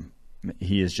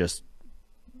 he is just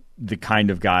the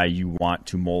kind of guy you want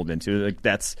to mold into. Like,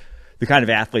 that's the kind of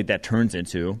athlete that turns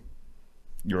into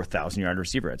your 1,000-yard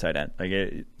receiver at tight end.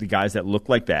 The guys that look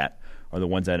like that are the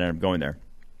ones that end up going there.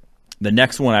 The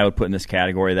next one I would put in this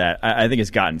category that I think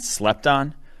has gotten slept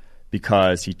on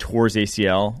because he tore his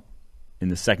ACL in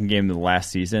the second game of the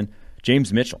last season,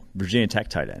 James Mitchell, Virginia Tech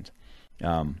tight end.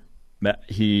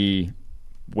 He,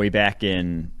 way back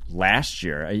in last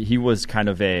year, he was a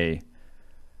guy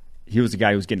who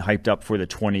was getting hyped up for the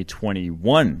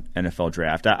 2021 NFL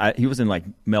draft. He was in like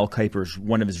Mel Kiper's,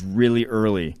 one of his really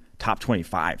early top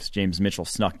 25s. James Mitchell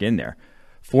snuck in there.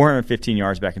 415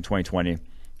 yards back in 2020.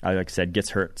 Like I said,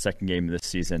 gets hurt second game of this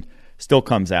season. Still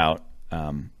comes out.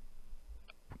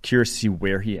 Curious to see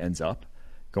where he ends up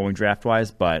going draft-wise,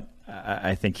 but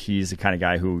I think he's the kind of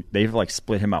guy who they've like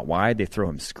split him out wide. They throw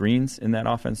him screens in that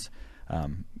offense.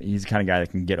 He's the kind of guy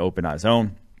that can get open on his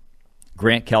own.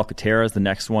 Grant Calcaterra is the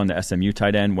next one, the SMU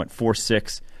tight end. Went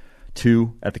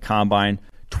 4.6'2" at the combine.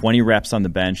 20 reps on the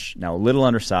bench, now a little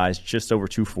undersized, just over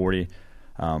 240.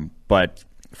 But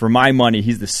for my money,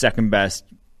 he's the second best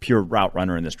pure route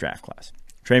runner in this draft class.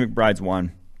 Trey McBride's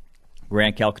one.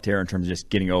 Grant Calcaterra in terms of just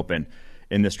getting open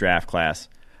in this draft class.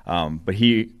 But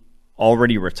he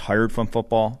already retired from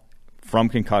football from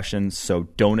concussions, so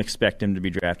don't expect him to be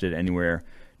drafted anywhere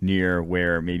near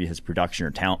where maybe his production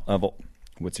or talent level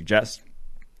would suggest.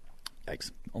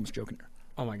 Yikes, almost joking there.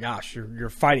 Oh my gosh, you're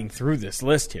fighting through this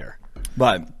list here.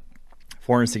 But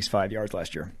 465 yards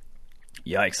last year.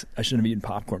 Yikes. I shouldn't have eaten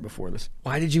popcorn before this.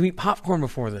 Why did you eat popcorn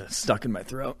before this? Stuck in my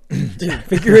throat. Dude,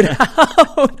 figure it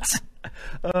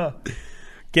out.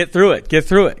 Get through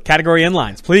it. Category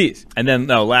inlines, please. And then,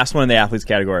 last one in the athletes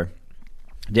category.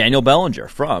 Daniel Bellinger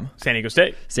from San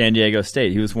Diego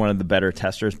State. He was one of the better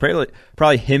testers.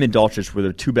 Probably him and Dulcich were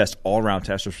the two best all-around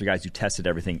testers for guys who tested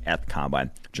everything at the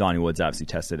combine. Jelani Woods obviously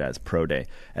tested as pro day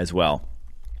as well.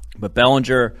 But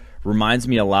Bellinger reminds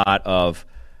me a lot of,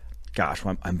 gosh,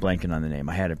 I'm blanking on the name.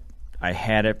 I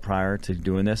had it prior to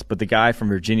doing this, but the guy from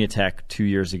Virginia Tech 2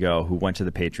 years ago who went to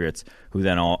the Patriots, who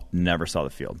then never saw the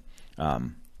field.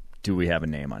 Do we have a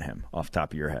name on him off the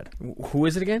top of your head? Who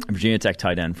is it again? Virginia Tech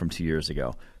tight end from 2 years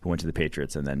ago who went to the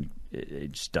Patriots and then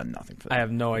it just done nothing for them. I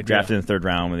have no idea. Drafted in the third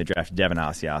round when they drafted Devin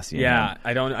Asiasi. Yeah,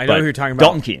 I know who you're talking about.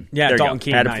 Dalton Keene. Yeah, Dalton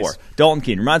Keene. Had it before. Dalton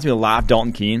Keene. Reminds me a lot of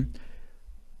Dalton Keene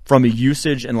from a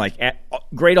usage and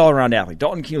great all-around athlete.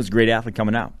 Dalton Keene was a great athlete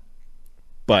coming out,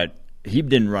 but he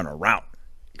didn't run a route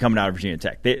coming out of Virginia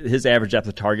Tech. His average depth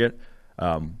of target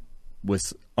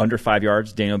was under 5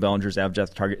 yards. Daniel Bellinger's average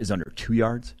after target is under 2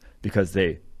 yards because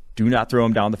they do not throw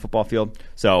him down the football field.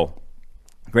 So,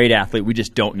 great athlete. We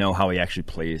just don't know how he actually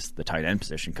plays the tight end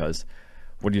position because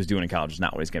what he was doing in college is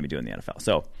not what he's going to be doing in the NFL.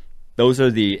 So, those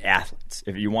are the athletes.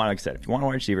 If you want, like I said, if you want a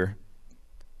wide receiver,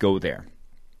 go there.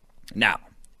 Now,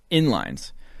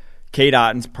 inlines. Cade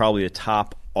Otton's probably the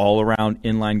top all-around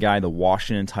inline guy, the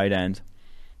Washington tight end.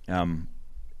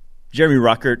 Jeremy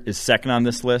Ruckert is second on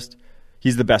this list.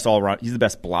 He's the best all-around. He's the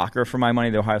best blocker for my money,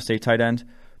 the Ohio State tight end,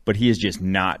 but he is just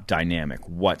not dynamic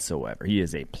whatsoever. He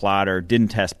is a plotter, didn't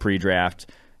test pre-draft,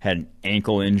 had an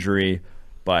ankle injury,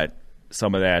 but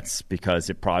some of that's because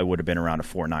it probably would have been around a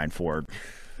 4.94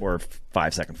 or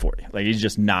 5-second 40. Like, he's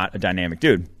just not a dynamic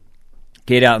dude.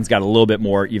 Cade Otton's got a little bit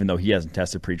more, even though he hasn't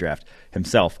tested pre-draft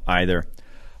himself either.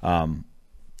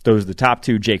 Those are the top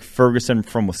two. Jake Ferguson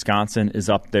from Wisconsin is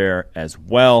up there as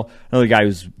well. Another guy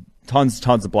who's tons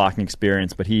of blocking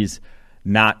experience, but he's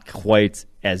not quite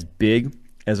as big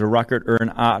as a Ruckert or an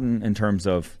Otton in terms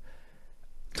of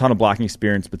ton of blocking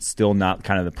experience, but still not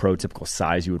kind of the prototypical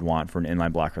size you would want for an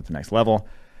inline blocker at the next level.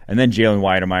 And then Jalen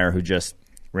Weidemeyer, who just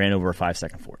ran over a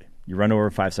 5-second 40. You run over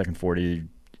a 5-second 40,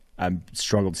 I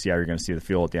struggled to see how you're going to see the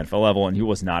field at the NFL level, and he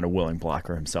was not a willing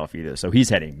blocker himself either. So he's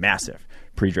had a massive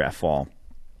pre-draft fall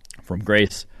from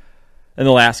grace. And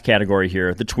the last category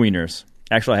here, the tweeners.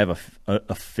 Actually, I have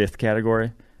a fifth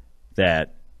category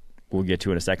that we'll get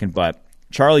to in a second. But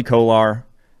Charlie Kolar,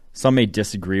 some may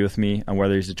disagree with me on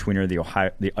whether he's a tweener or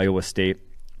the Iowa State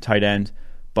tight end,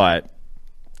 but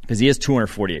because he is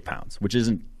 248 pounds, which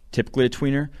isn't typically a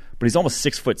tweener, but he's almost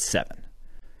 6'7".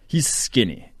 He's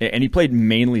skinny, and he played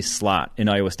mainly slot in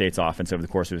Iowa State's offense over the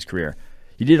course of his career.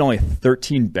 He did only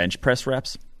 13 bench press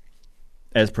reps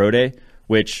as pro day,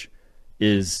 which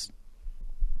is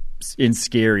in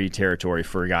scary territory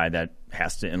for a guy that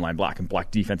has to inline block and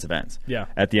block defensive ends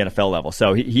at the NFL level.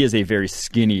 So he is a very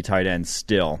skinny tight end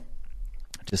still,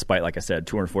 despite, like I said,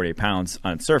 248 pounds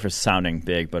on its surface sounding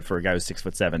big, but for a guy who's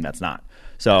 6'7", that's not.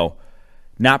 So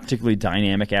not particularly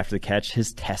dynamic after the catch.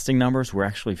 His testing numbers were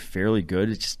actually fairly good.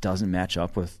 It just doesn't match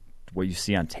up with what you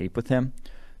see on tape with him.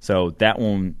 So that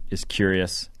one is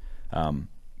curious.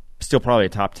 Still probably a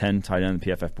top 10 tight end on the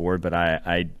PFF board, but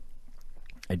I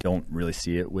don't really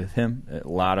see it with him. A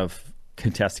lot of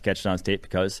contested catches on his tape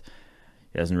because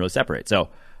he doesn't really separate. So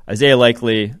Isaiah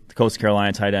Likely, the Coastal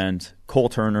Carolina tight end, Cole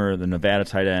Turner, the Nevada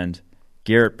tight end,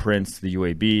 Garrett Prince, the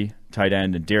UAB tight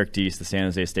end, and Derek Deese, the San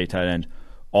Jose State tight end,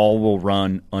 all will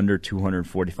run under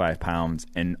 245 pounds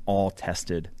and all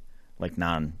tested like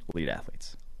non-elite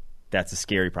athletes. That's a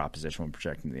scary proposition when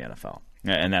projecting the NFL.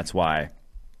 And that's why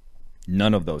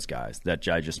none of those guys that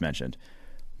I just mentioned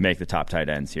make the top tight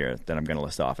ends here that I'm going to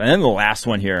list off. And then the last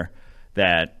one here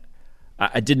that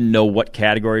I didn't know what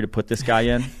category to put this guy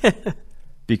in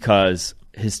because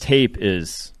his tape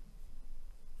is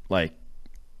like,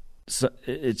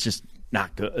 it's just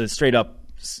not good. It's straight up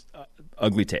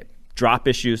ugly tape. Drop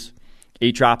issues,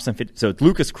 8 drops on 50. So it's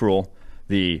Lucas Krull,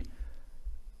 the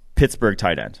Pittsburgh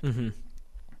tight end,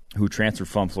 who transferred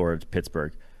from Florida to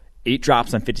Pittsburgh. 8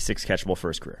 drops on 56 catchable for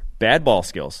his career. Bad ball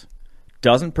skills.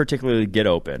 Doesn't particularly get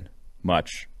open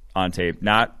much on tape.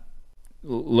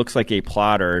 Looks like a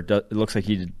plotter. Looks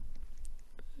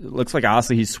like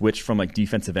honestly he switched from like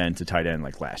defensive end to tight end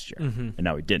like last year, and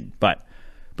now he didn't. But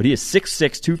he is 6'6",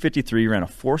 253, ran a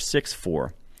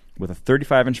 4.64 with a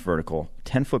 35-inch vertical,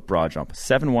 10-foot broad jump,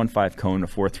 7.15 cone, a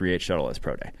 4.38 shuttle as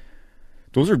pro day.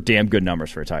 Those are damn good numbers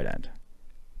for a tight end.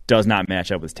 Does not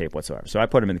match up with his tape whatsoever. So I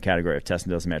put him in the category of testing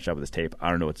doesn't match up with his tape.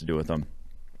 I don't know what to do with him.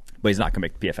 But he's not going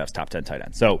to make PFF's top 10 tight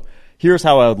ends. So here's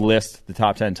how I would list the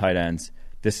top 10 tight ends.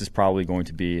 This is probably going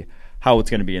to be how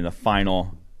it's going to be in the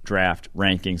final draft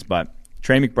rankings. But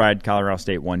Trey McBride, Colorado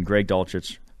State 1, Greg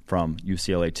Dulcich from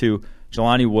UCLA 2,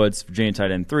 Jelani Woods, Virginia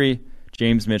tight end 3,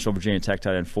 James Mitchell, Virginia Tech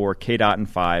tight end 4, Cade Otton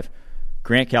 5,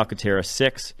 Grant Calcaterra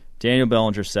 6, Daniel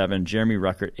Bellinger 7, Jeremy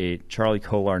Ruckert 8, Charlie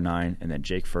Kolar 9, and then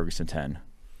Jake Ferguson 10.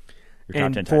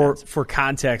 And for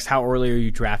context, how early are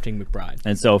you drafting McBride?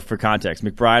 And so for context,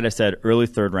 McBride, I said early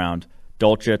 3rd round,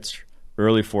 Dulcich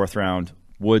early 4th round,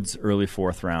 Woods early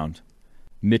 4th round,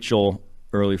 Mitchell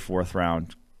early 4th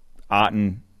round,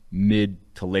 Otton mid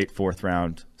to late 4th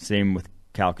round. Same with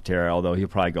Calcaterra, although he'll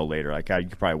probably go later. Like you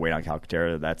could probably wait on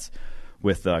Calcaterra. That's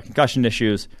with concussion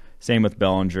issues. Same with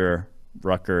Bellinger,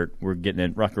 Ruckert. We're getting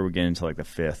into like the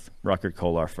 5th. Ruckert,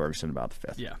 Kolar, Ferguson about the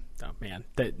 5th. Yeah. Oh, man.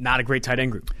 Not a great tight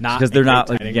end group. Because they're not,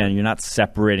 like, again, you're not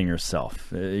separating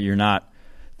yourself. You're not,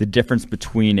 the difference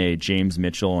between a James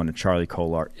Mitchell and a Charlie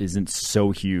Kolar isn't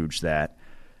so huge that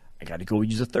I got to go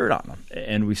use a third on them.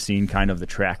 And we've seen kind of the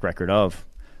track record of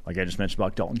like I just mentioned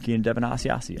about Dalton Keene and Devin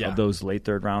Asiasi, of those late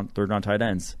third round tight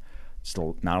ends,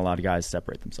 still not a lot of guys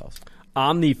separate themselves.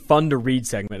 On the fun to read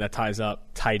segment that ties up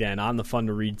tight end, on the fun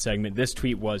to read segment, this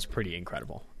tweet was pretty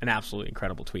incredible. An absolutely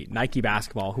incredible tweet. Nike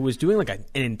Basketball, who was doing like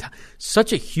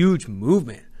such a huge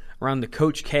movement around the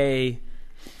Coach K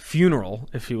funeral,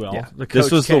 if you will. Yeah.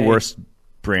 This was the worst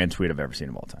brand tweet I've ever seen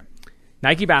of all time.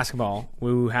 Nike Basketball,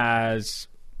 who has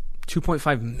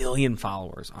 2.5 million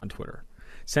followers on Twitter,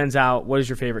 sends out, what is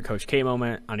your favorite Coach K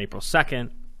moment on April 2nd?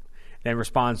 Then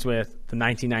responds with the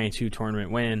 1992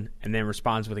 tournament win, and then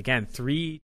responds with, again,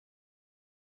 3.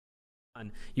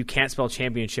 You can't spell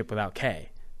championship without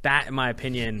K. That, in my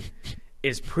opinion,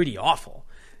 is pretty awful.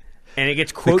 And it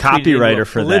gets quote tweeted.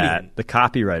 The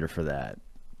copywriter for that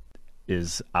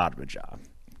is out of a job.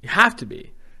 You have to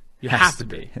be. You have to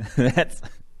be.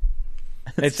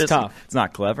 It's just tough. It's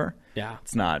not clever. Yeah.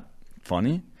 It's not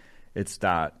funny. It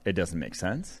doesn't make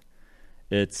sense.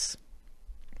 It's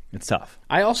tough.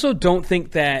 I also don't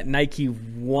think that Nike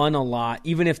won a lot,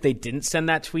 even if they didn't send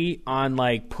that tweet, on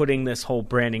like putting this whole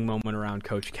branding moment around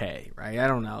Coach K, right? I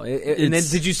don't know. And then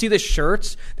did you see the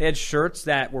shirts? They had shirts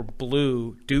that were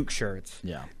blue Duke shirts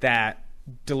that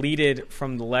deleted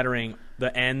from the lettering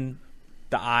the N,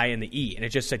 the I, and the E, and it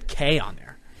just said K on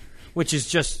there, which is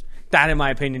just, that in my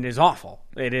opinion is awful.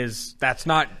 It is. That's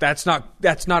not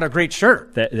a great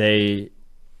shirt. Why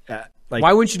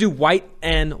wouldn't you do white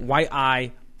N, white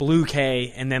I, blue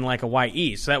K, and then like a white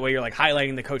E? So that way you're like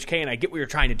highlighting the Coach K, and I get what you're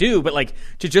trying to do, but like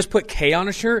to just put K on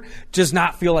a shirt does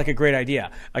not feel like a great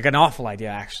idea, like an awful idea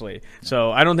actually.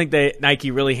 So I don't think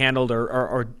Nike really handled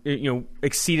or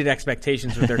exceeded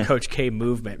expectations with their Coach K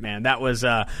movement. Man, that was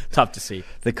tough to see.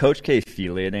 The Coach K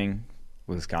affiliating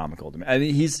was comical to me. I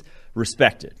mean, he's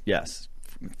respected, yes,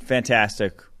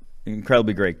 fantastic,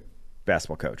 incredibly great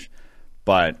basketball coach,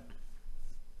 but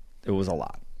it was a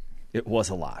lot. It was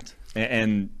a lot.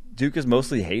 And Duke is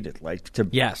mostly hated. Like to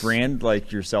brand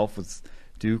like yourself with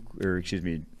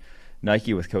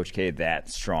Nike with Coach K that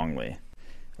strongly.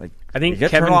 Like I think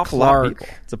Kevin Clark,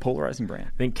 it's a polarizing brand.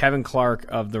 I think Kevin Clark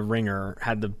of The Ringer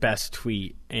had the best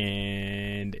tweet,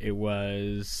 and it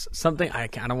was something I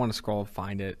don't want to scroll and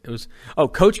find it. It was,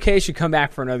 Coach K should come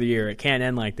back for another year. It can't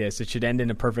end like this. It should end in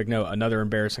a perfect note. Another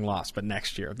embarrassing loss, but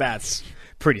next year. That's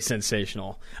pretty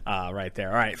sensational right there.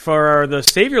 All right, for the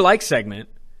Save Your Like segment,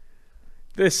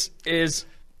 this is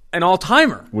an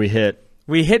all-timer. We hit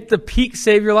the peak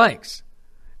Save Your Likes,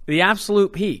 the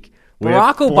absolute peak.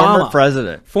 Barack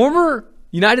Obama, former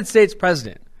United States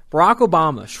president, Barack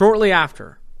Obama, shortly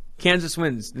after Kansas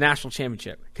wins the national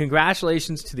championship,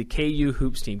 congratulations to the KU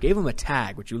Hoops team. Gave them a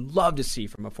tag, which you love to see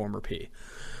from a former P,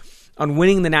 on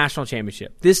winning the national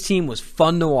championship. This team was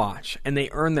fun to watch, and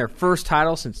they earned their first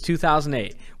title since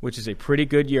 2008, which is a pretty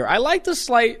good year. I like the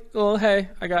slight, hey,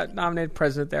 I got nominated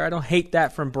president there. I don't hate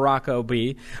that from Barack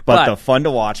OB. But the fun to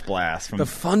watch blast from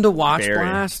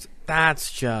blast,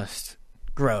 that's just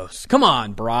gross. Come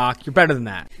on, Barack. You're better than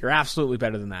that. You're absolutely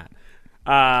better than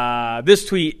that. This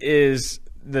tweet is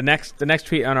the next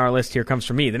tweet on our list here comes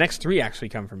from me. The next three actually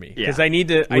come from me because I need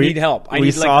help.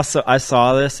 I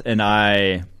saw this and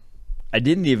I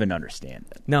didn't even understand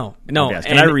it. No. Okay,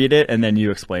 can I read it and then you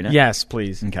explain it? Yes,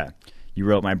 please. Okay. You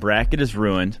wrote, my bracket is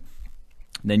ruined.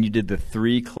 Then you did the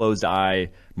 3 closed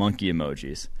eye monkey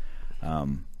emojis.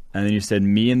 And then you said,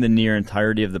 me and the near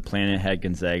entirety of the planet had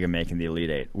Gonzaga making the Elite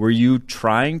Eight. Were you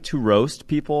trying to roast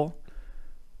people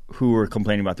who were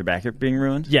complaining about their bracket being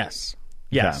ruined? Yes.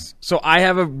 Okay. So I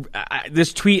have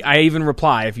this tweet, I even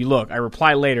reply. If you look, I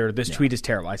reply later, this tweet is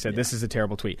terrible. I said, this is a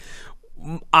terrible tweet.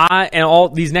 And all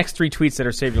these next 3 tweets that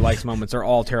are Save Your Likes moments are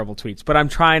all terrible tweets. But I'm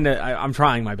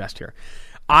trying my best here.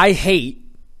 I hate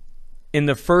in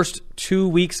the first 2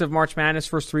 weeks of March Madness,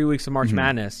 first 3 weeks of March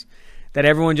Madness, that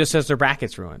everyone just says their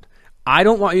bracket's ruined. I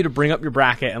don't want you to bring up your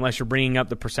bracket unless you're bringing up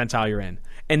the percentile you're in.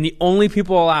 And the only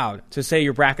people allowed to say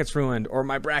your bracket's ruined or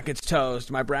my bracket's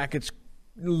toast, my bracket's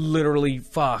literally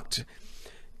fucked,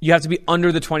 you have to be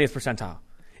under the 20th percentile.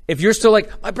 If you're still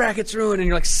like, my bracket's ruined, and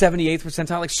you're like 78th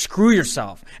percentile, like screw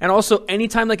yourself. And also,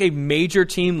 anytime like a major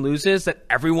team loses that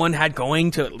everyone had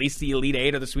going to at least the Elite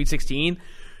Eight or the Sweet 16,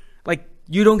 like,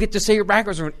 you don't get to say your bracket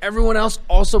was ruined. Everyone else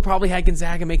also probably had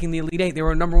Gonzaga making the Elite Eight. They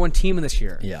were a number 1 team in this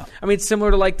year. Yeah. I mean, it's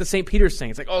similar to like the St. Peter's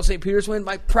thing. It's like, St. Peter's win,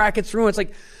 my bracket's ruined. It's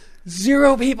like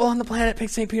 0 people on the planet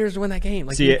picked St. Peter's to win that game.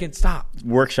 Like, you can stop.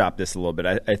 Workshop this a little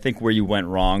bit. I think where you went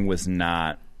wrong was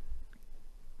not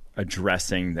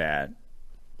addressing that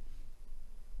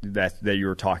you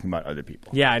were talking about other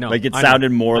people. Yeah, I know. Like, it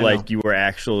sounded more like you were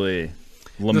actually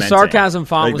lamenting. The sarcasm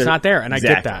font was not there, and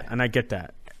exactly. I get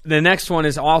that. The next one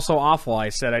is also awful. I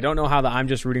said, I don't know how the I'm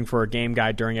just rooting for a game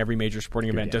guy during every major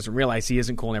sporting event doesn't realize he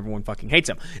isn't cool and everyone fucking hates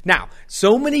him. Now,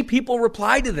 so many people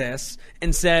replied to this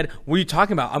and said, what are you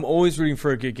talking about? I'm always rooting for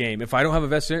a good game. If I don't have a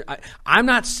vested, I'm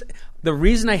not. The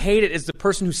reason I hate it is the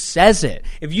person who says it.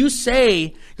 If you say,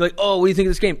 you're like, oh, what do you think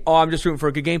of this game? Oh, I'm just rooting for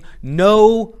a good game.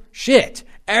 No shit.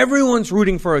 Everyone's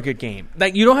rooting for a good game.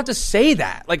 Like, you don't have to say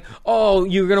that. Like, oh,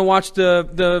 you're going to watch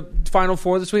the Final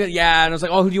Four this weekend? Yeah. And I was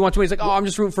like, oh, who do you want to win? He's like, oh, I'm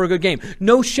just rooting for a good game.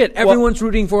 No shit. Everyone's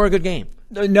rooting for a good game.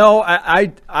 No,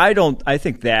 I don't. I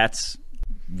think that's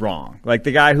wrong. Like,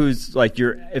 the guy who's like,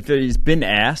 if he's been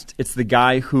asked, it's the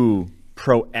guy who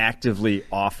proactively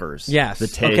offers the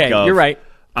take of, you're right.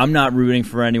 I'm not rooting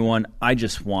for anyone. I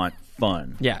just want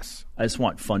fun. Yes. I just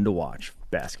want fun to watch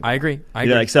basketball. I agree. I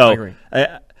agree.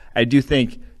 I do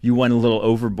think you went a little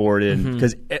overboard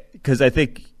because I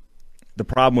think the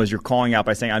problem was you're calling out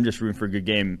by saying I'm just rooting for a good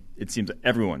game. It seems that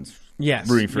everyone's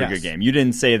rooting for a good game. You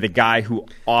didn't say the guy who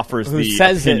offers the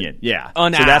opinion. Yeah.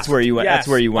 Unasked. So that's where you went. Yes. That's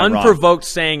where you went Unprovoked wrong.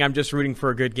 Saying I'm just rooting for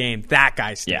a good game. That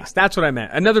guy stinks. Yeah. That's what I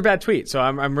meant. Another bad tweet. So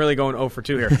I'm really going 0 for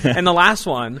 2 here. And the last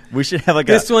one. We should have like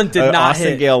this one did not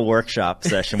Austin hit. Gale workshop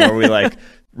session where we like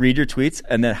read your tweets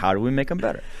and then how do we make them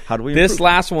better? How do we improve? This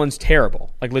last one's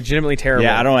terrible. Like legitimately terrible.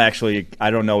 Yeah, I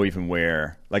don't know even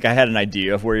where. Like I had an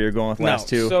idea of where you're going with last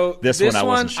two. So this one I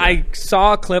wasn't sure. I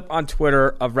saw a clip on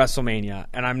Twitter of WrestleMania,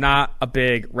 and I'm not a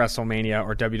big WrestleMania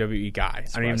or WWE guy.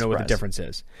 I don't even know what the difference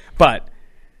is. But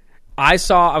I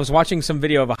was watching some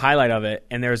video of a highlight of it,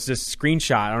 and there's this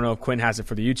screenshot. I don't know if Quinn has it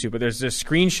for the YouTube, but there's this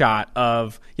screenshot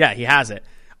of, he has it,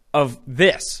 of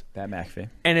this. Pat McAfee.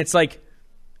 And it's like,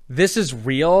 this is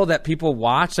real that people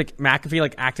watch, like McAfee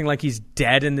like acting like he's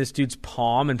dead in this dude's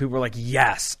palm, and people are like,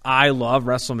 yes, I love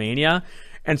WrestleMania.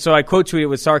 And so I quote tweet it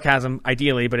with sarcasm,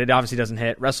 ideally, but it obviously doesn't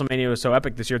hit. WrestleMania was so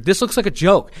epic this year. This looks like a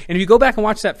joke. And if you go back and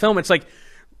watch that film, it's like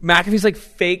McAfee's like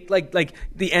fake, like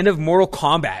the end of Mortal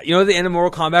Kombat. You know, the end of Mortal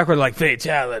Kombat where they're like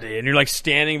fatality, and you're like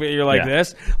standing, but you're like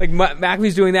this. Like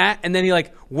McAfee's doing that, and then he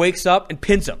like wakes up and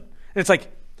pins him. And it's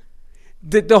like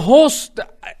the whole.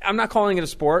 I'm not calling it a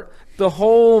sport. The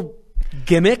whole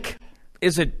gimmick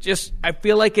is I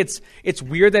feel like it's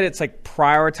weird that it's like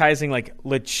prioritizing like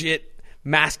legit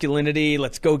masculinity.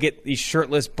 Let's go get these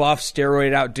shirtless, buff,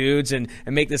 steroided out dudes and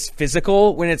make this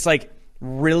physical when it's like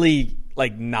really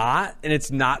like not, and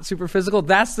it's not super physical.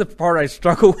 That's the part I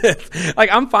struggle with. Like,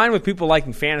 I'm fine with people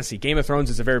liking fantasy. Game of Thrones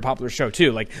is a very popular show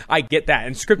too. Like, I get that.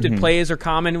 And scripted plays are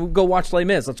common. We'll go watch Les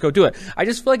Mis. Let's go do it. I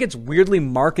just feel like it's weirdly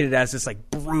marketed as this like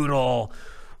brutal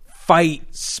fight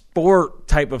sport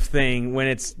type of thing when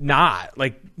it's not.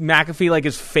 Like, McAfee like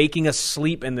is faking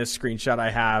asleep in this screenshot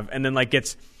I have, and then like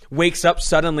wakes up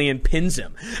suddenly and pins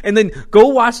him. And then go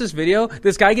watch this video.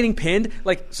 This guy getting pinned,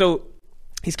 like, so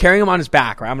he's carrying him on his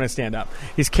back, right? I'm going to stand up.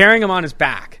 He's carrying him on his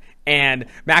back, and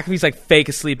McAfee's like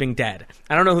fake sleeping dead.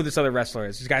 I don't know who this other wrestler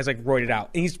is. This guy's like roided out.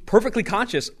 And he's perfectly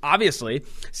conscious, obviously,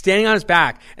 standing on his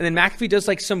back. And then McAfee does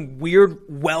like some weird,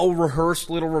 well-rehearsed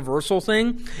little reversal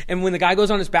thing. And when the guy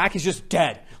goes on his back, he's just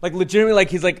dead. Like, legitimately, like,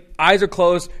 he's like, eyes are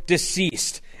closed,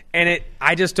 deceased. And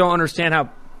I just don't understand how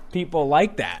people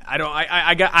like that.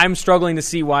 I'm struggling to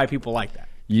see why people like that.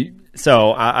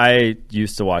 I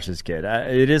used to watch as a kid.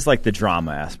 It is like the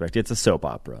drama aspect. It's a soap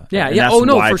opera. Yeah. Oh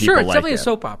no, for sure. It's definitely a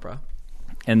soap opera.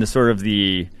 And the sort of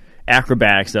the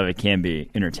acrobatics of it can be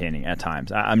entertaining at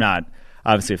times. I'm not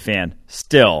obviously a fan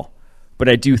still, but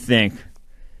I do think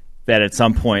that at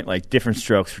some point, like, different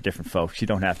strokes for different folks. You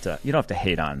don't have to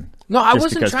hate on. No, I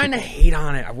wasn't trying to hate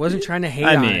on it. I wasn't trying to hate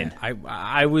on it.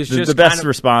 I was just the best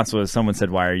response was someone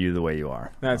said, "Why are you the way you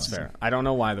are?" That's fair. I don't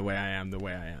know why the way I am the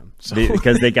way I am. So.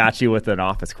 Because they got you with an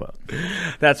Office quote.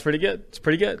 That's pretty good. It's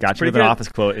pretty good. Got you with an Office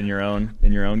quote in your own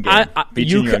game.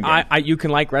 You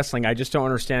can like wrestling. I just don't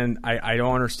understand. I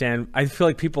don't understand. I feel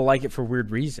like people like it for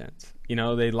weird reasons. You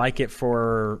know, they like it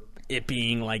for it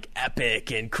being like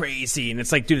epic and crazy, and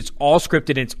it's like, dude, it's all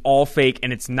scripted and it's all fake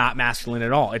and it's not masculine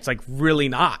at all. It's like really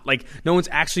not. Like, no one's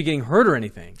actually getting hurt or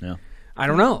anything. Yeah. I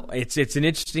don't know. It's an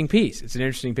interesting piece. It's an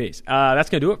interesting piece. That's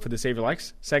going to do it for the Save Your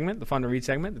Likes segment, the Fun to Read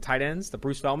segment, the tight ends, the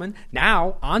Bruce Feldman.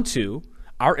 Now, on to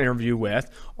our interview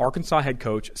with Arkansas head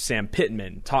coach Sam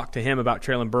Pittman. Talk to him about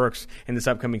Treylon Burks in this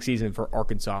upcoming season for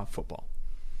Arkansas football.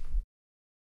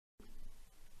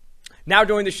 Now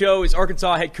joining the show is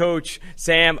Arkansas head coach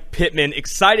Sam Pittman.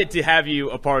 Excited to have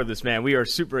you a part of this, man. We are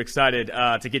super excited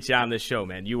to get you on this show,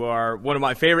 man. You are one of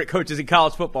my favorite coaches in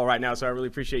college football right now, so I really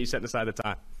appreciate you setting aside the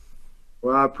time.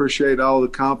 Well, I appreciate all the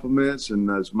compliments, and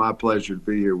it's my pleasure to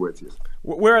be here with you.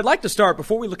 Where I'd like to start,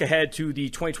 before we look ahead to the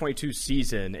 2022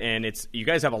 season, and it's you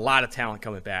guys have a lot of talent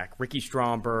coming back. Ricky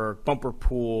Stromberg, Bumper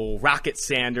Pool, Rocket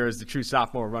Sanders, the true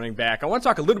sophomore running back. I want to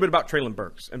talk a little bit about Treylon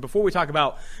Burks. And before we talk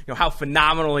about how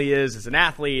phenomenal he is as an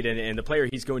athlete and the player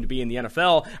he's going to be in the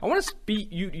NFL, I want to speak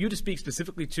you to speak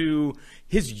specifically to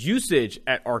his usage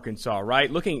at Arkansas,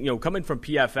 right? Looking, coming from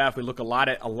PFF, we look a lot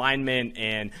at alignment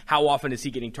and how often is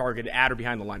he getting targeted at or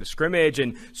behind the line of scrimmage.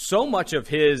 And so much of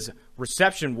his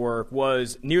reception work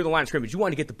was near the line of scrimmage. You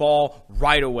want to get the ball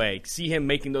right away. See him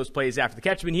making those plays after the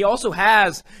catch. I mean, he also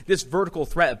has this vertical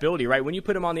threat ability, right? When you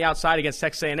put him on the outside against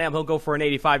Texas A&M, he'll go for an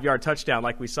 85-yard touchdown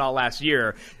like we saw last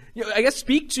year. I guess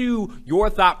speak to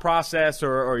your thought process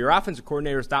or your offensive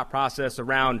coordinator's thought process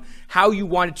around how you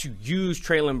wanted to use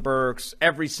Treylon Burks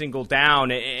every single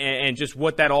down and just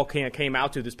what that all came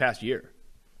out to this past year.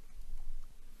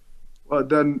 Well, it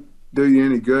doesn't do you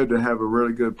any good to have a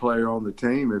really good player on the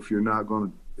team if you're not going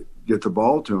to get the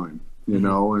ball to him,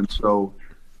 And so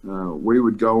we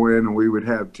would go in and we would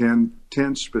have 10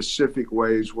 specific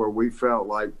ways where we felt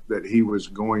like that he was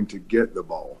going to get the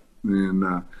ball.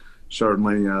 And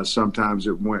certainly sometimes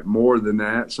it went more than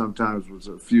that. Sometimes it was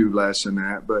a few less than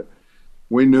that. But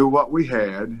we knew what we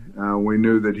had. We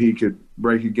knew that he could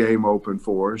break a game open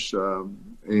for us.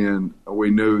 And we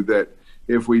knew that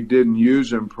if we didn't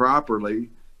use him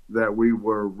properly, that we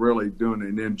were really doing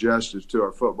an injustice to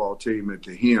our football team and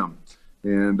to him.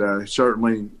 And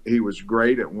certainly he was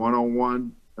great at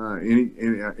one-on-one,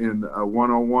 in a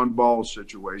one-on-one ball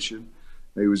situation.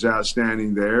 He was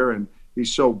outstanding there. And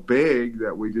he's so big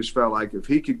that we just felt like if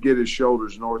he could get his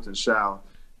shoulders north and south,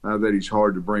 that he's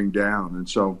hard to bring down. And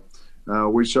so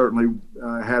we certainly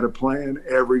had a plan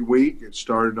every week. It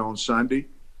started on Sunday,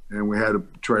 and we had a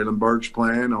Treylon Burks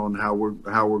plan on how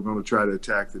we're going to try to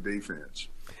attack the defense.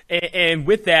 And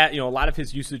with that, a lot of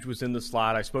his usage was in the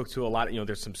slot. I spoke to a lot of,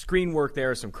 there's some screen work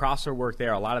there, some crosser work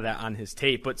there, a lot of that on his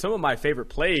tape. But some of my favorite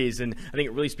plays, and I think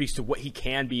it really speaks to what he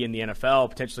can be in the NFL,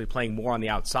 potentially playing more on the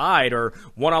outside, or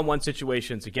one-on-one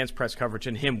situations against press coverage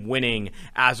and him winning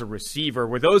as a receiver.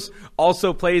 Were those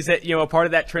also plays that, a part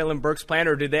of that Treylon Burks plan,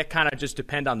 or did that kind of just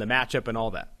depend on the matchup and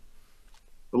all that?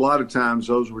 A lot of times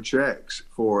those were checks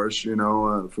for us,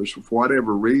 for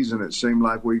whatever reason, it seemed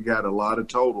like we got a lot of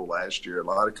total last year, a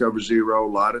lot of cover zero, a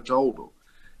lot of total.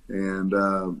 And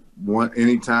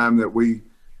any time that we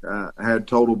had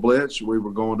total blitz, we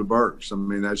were going to Burks. I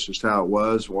mean, that's just how it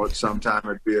was.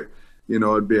 Sometimes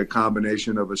it'd be a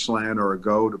combination of a slant or a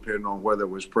go, depending on whether it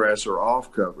was press or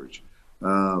off coverage.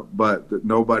 But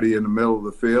nobody in the middle of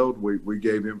the field, we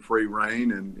gave him free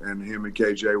reign, and him and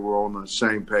KJ were on the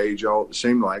same page. It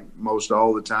seemed like most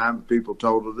all the time. People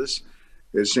told us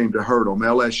it seemed to hurt them.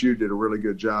 LSU did a really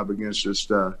good job against us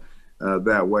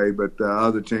that way, but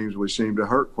other teams we seemed to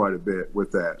hurt quite a bit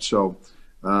with that. So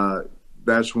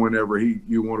that's whenever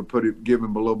you want to give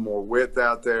him a little more width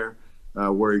out there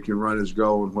where he can run his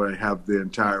goal and where he have the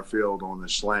entire field on the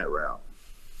slant route.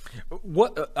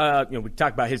 What we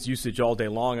talked about his usage all day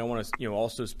long. I want to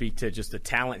also speak to just the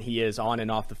talent he is on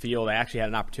and off the field. I actually had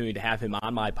an opportunity to have him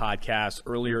on my podcast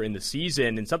earlier in the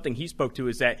season, and something he spoke to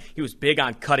is that he was big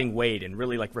on cutting weight and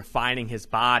really like refining his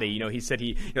body. He said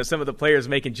some of the players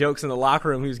making jokes in the locker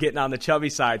room, he was getting on the chubby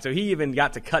side, so he even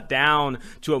got to cut down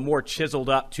to a more chiseled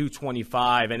up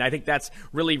 225, and I think that's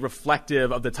really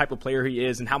reflective of the type of player he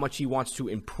is and how much he wants to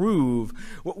improve.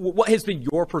 What has been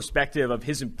your perspective of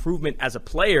his improvement as a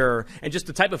player? And just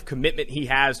the type of commitment he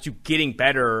has to getting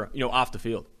better, off the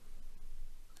field?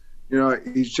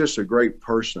 He's just a great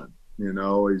person. He's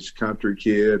a country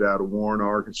kid out of Warren,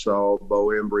 Arkansas. Bo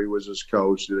Embry was his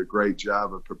coach, did a great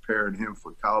job of preparing him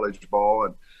for college ball,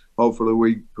 and hopefully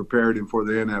we prepared him for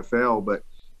the NFL. But,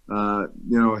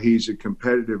 he's a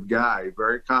competitive guy,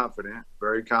 very confident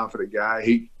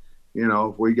guy.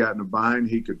 If we got in a bind,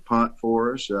 he could punt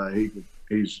for us.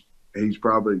 He's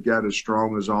probably got as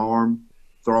strong as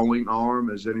throwing arm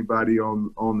as anybody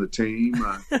on the team.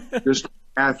 Just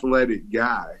athletic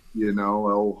guy,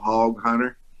 old hog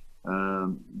hunter,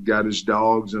 got his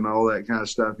dogs and all that kind of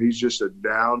stuff. He's just a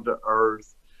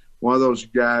down-to-earth, one of those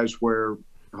guys where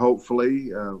hopefully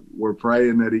we're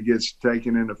praying that he gets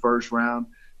taken in the first round,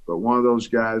 but one of those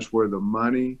guys where the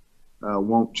money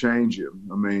won't change him.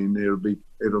 I mean,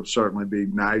 it'll certainly be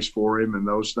nice for him and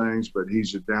those things, but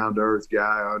he's a down-to-earth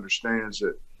guy, understands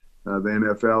that the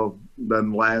NFL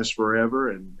doesn't last forever,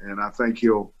 and I think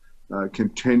he'll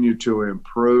continue to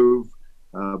improve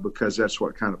because that's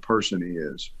what kind of person he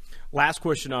is. Last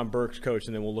question on Burks, Coach,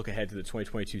 and then we'll look ahead to the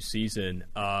 2022 season.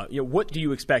 What do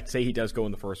you expect? Say he does go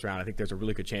in the first round. I think there's a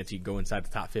really good chance he can go inside the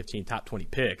top 15, top 20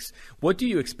 picks. What do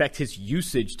you expect his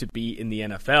usage to be in the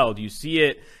NFL? Do you see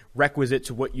it requisite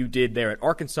to what you did there at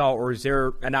Arkansas, or is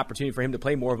there an opportunity for him to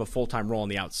play more of a full-time role on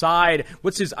the outside?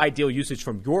 What's his ideal usage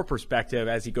from your perspective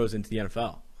as he goes into the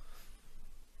NFL?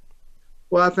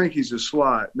 Well, I think he's a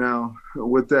slot. Now,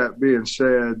 with that being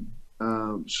said,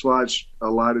 slots a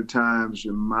lot of times,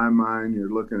 in my mind,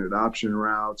 you're looking at option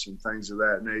routes and things of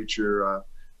that nature. I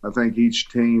think each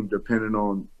team, depending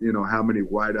on how many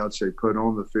wideouts they put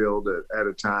on the field at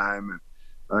a time, and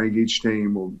I think each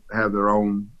team will have their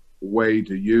own way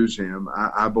to use him.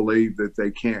 I believe that they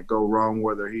can't go wrong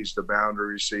whether he's the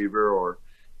boundary receiver or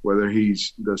whether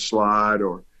he's the slot,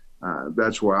 or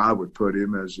that's where I would put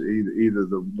him, as either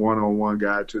the one-on-one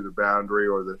guy to the boundary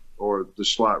or the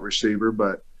slot receiver.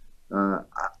 But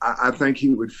I think he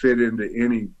would fit into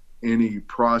any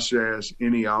process,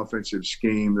 any offensive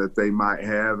scheme that they might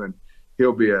have, and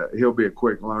he'll be a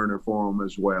quick learner for them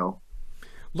as well.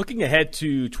 Looking ahead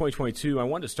to 2022, I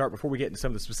wanted to start, before we get into some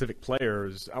of the specific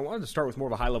players, I wanted to start with more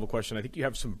of a high-level question. I think you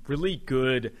have some really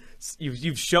good –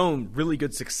 you've shown really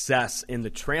good success in the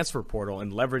transfer portal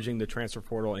and leveraging the transfer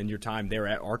portal in your time there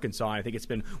at Arkansas. And I think it's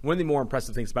been one of the more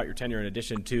impressive things about your tenure, in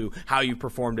addition to how you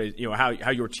performed, how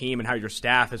your team and how your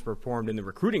staff has performed in the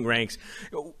recruiting ranks.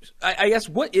 I guess,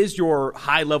 what is your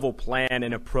high-level plan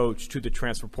and approach to the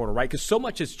transfer portal, right? Because so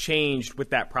much has changed with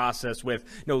that process, with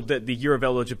the year of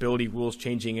eligibility rules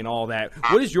changing and all that.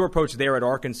 What is your approach there at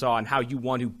Arkansas, and how you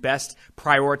want to best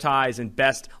prioritize and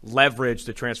best leverage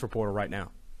the transfer portal right now?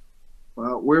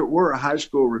 Well, we're a high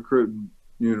school recruiting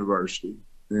university,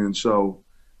 and so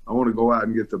I want to go out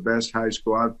and get the best high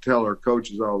school. I tell our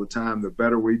coaches all the time, the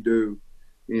better we do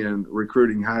in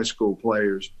recruiting high school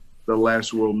players, the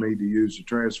less we'll need to use the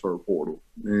transfer portal.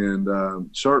 And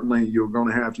certainly you're going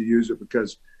to have to use it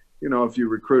because, if you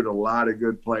recruit a lot of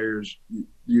good players,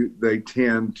 they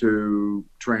tend to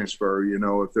transfer,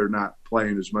 if they're not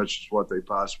playing as much as what they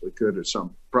possibly could at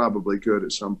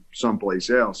someplace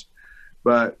else.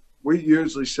 But we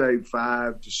usually save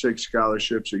 5 to 6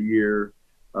 scholarships a year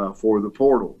for the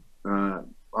portal.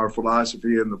 Our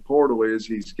philosophy in the portal is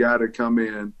he's got to come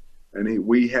in and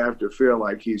we have to feel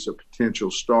like he's a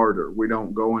potential starter. We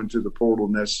don't go into the portal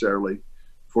necessarily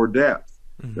for depth.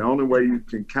 The only way you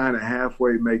can kind of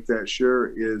halfway make that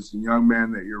sure is the young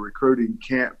man that you're recruiting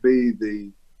can't be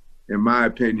in my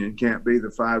opinion, can't be the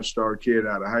 5-star kid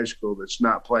out of high school that's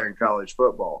not playing college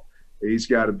football. He's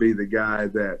got to be the guy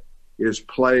that is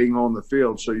playing on the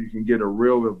field so you can get a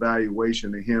real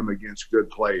evaluation of him against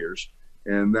good players.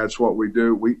 And that's what we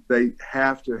do. They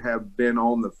have to have been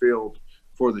on the field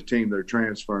for the team they're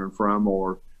transferring from,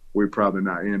 or we're probably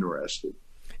not interested.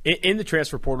 In the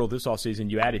transfer portal this offseason,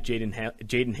 you added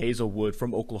Jaden Hazelwood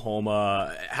from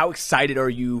Oklahoma. How excited are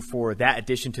you for that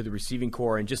addition to the receiving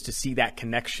corps and just to see that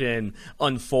connection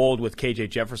unfold with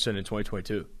KJ Jefferson in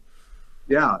 2022?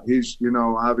 Yeah, he's,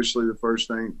 obviously the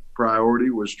first priority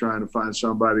was trying to find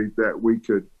somebody that we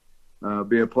could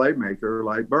be a playmaker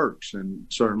like Burks. And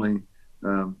certainly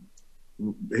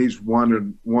he's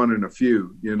one in a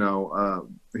few,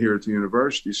 here at the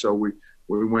university. So we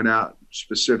went out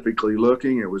specifically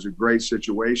looking. It was a great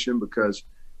situation because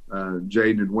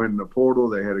Jaden had went in the portal.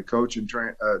 They had a coaching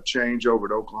change over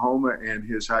at Oklahoma, and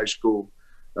his high school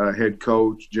head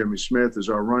coach, Jimmy Smith, is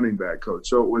our running back coach.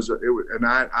 So and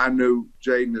I knew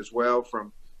Jaden as well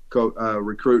from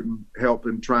recruiting,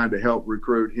 trying to help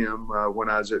recruit him when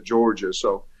I was at Georgia.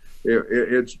 So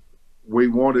we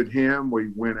wanted him. We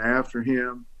went after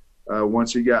him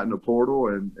once he got in the portal,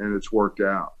 and it's worked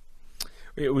out.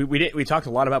 We talked a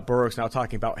lot about Burks, now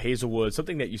talking about Hazelwood.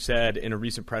 Something that you said in a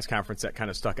recent press conference that kind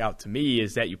of stuck out to me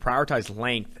is that you prioritize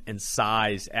length and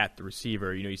size at the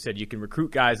receiver. You said you can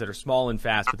recruit guys that are small and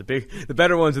fast, but the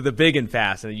better ones are the big and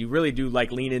fast, and you really do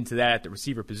lean into that at the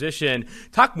receiver position.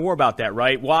 Talk more about that,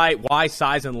 right? Why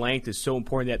size and length is so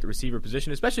important at the receiver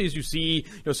position, especially as you see,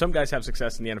 some guys have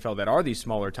success in the NFL that are these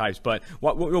smaller types, but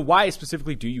why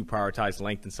specifically do you prioritize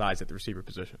length and size at the receiver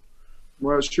position?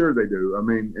 Well, sure they do. I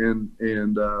mean, and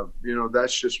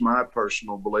that's just my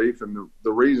personal belief. And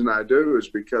the reason I do is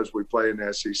because we play in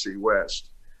the SEC West.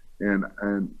 And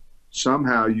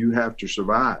somehow you have to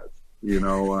survive,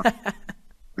 and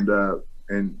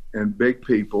big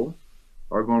people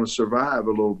are going to survive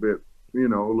a little bit, a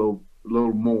little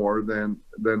more than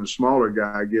a smaller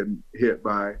guy getting hit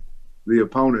by the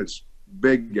opponent's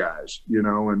big guys,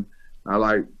 and I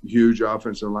like huge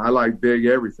offensive line. I like big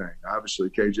everything. Obviously,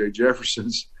 KJ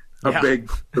Jefferson's a big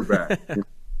quarterback.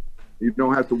 You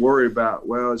don't have to worry about,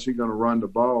 is he going to run the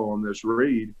ball on this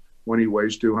read? when he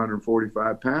weighs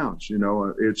 245 pounds. You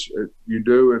know, you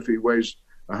do if he weighs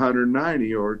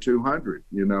 190 or 200.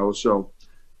 You know, so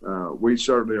we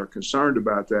certainly are concerned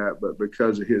about that. But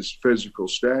because of his physical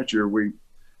stature, we're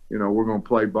going to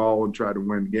play ball and try to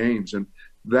win games, and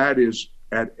that is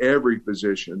at every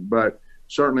position. But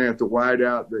certainly at the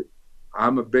wideout, that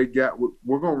I'm a big guy.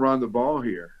 We're going to run the ball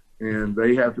here, and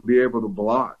they have to be able to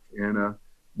block. And a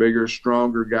bigger,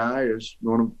 stronger guy is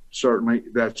going to certainly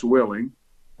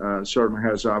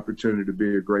has the opportunity to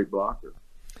be a great blocker.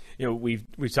 You know, we've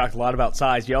talked a lot about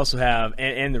size. You also have,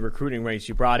 and the recruiting race,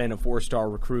 you brought in a 4-star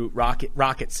recruit,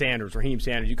 Rocket Sanders, Raheem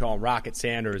Sanders. You call him Rocket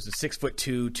Sanders, a 6'2",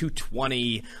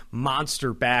 220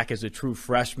 monster back as a true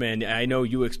freshman. I know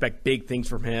you expect big things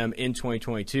from him in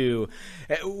 2022.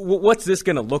 What's this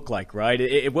going to look like,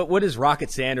 right? What is Rocket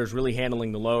Sanders really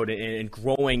handling the load and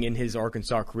growing in his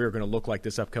Arkansas career going to look like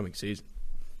this upcoming season?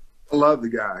 I love the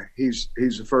guy. He's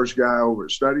the first guy over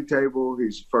at study table.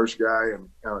 He's the first guy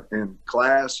in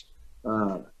class.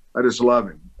 I just love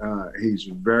him. He's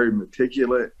very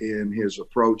meticulous in his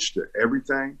approach to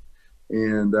everything.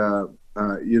 And,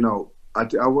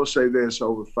 I will say this,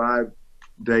 over 5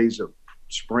 days of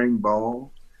spring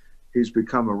ball, he's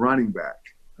become a running back.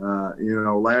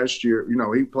 Last year,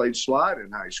 he played slot in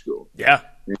high school. Yeah.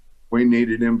 And we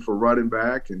needed him for running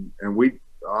back. And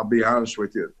I'll be honest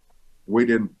with you, we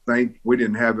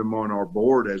didn't have him on our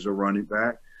board as a running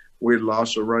back. We had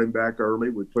lost a running back early.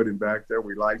 We put him back there.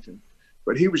 We liked him.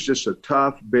 But he was just a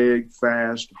tough, big,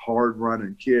 fast,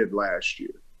 hard-running kid last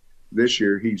year. This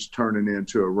year, he's turning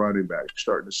into a running back,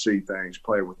 starting to see things,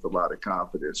 play with a lot of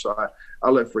confidence. So I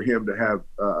look for him to have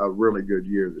a really good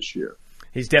year this year.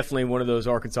 He's definitely one of those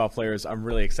Arkansas players I'm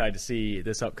really excited to see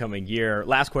this upcoming year.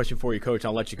 Last question for you, Coach.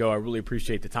 I'll let you go. I really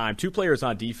appreciate the time. 2 players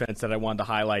on defense that I wanted to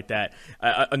highlight that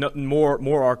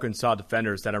more Arkansas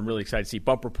defenders that I'm really excited to see.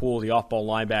 Bumper Pool, the off-ball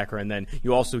linebacker, and then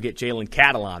you also get Jalen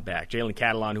Catalon back. Jalen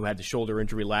Catalon, who had the shoulder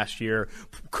injury last year,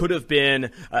 could have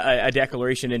been a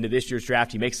declaration into this year's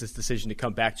draft. He makes this decision to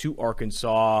come back to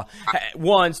Arkansas.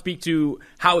 One, speak to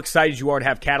how excited you are to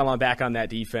have Catalon back on that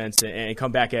defense and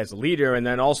come back as a leader, and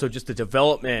then also just the development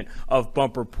of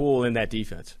Bumper Pool in that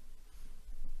defense.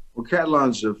 Well,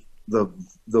 Catalon's the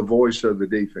voice of the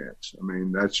defense. I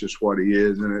mean, that's just what he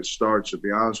is, and it starts, to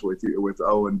be honest with you, with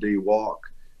O&D walk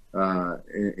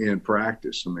in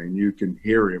practice. I mean, you can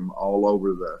hear him all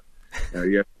over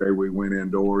yesterday we went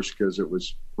indoors because it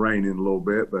was raining a little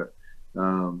bit, but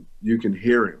you can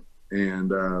hear him,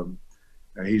 and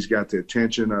he's got the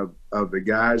attention of the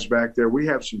guys back there. We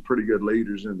have some pretty good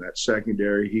leaders in that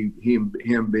secondary,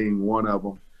 him being one of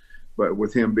them. But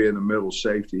with him being the middle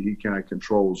safety, he kind of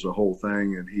controls the whole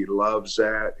thing, and he loves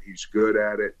that. He's good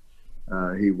at it.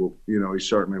 He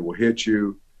certainly will hit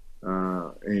you,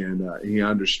 and he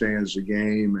understands the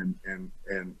game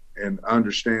and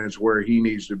understands where he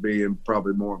needs to be, and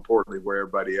probably more importantly, where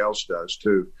everybody else does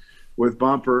too. With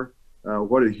Bumper,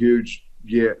 what a huge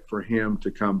get for him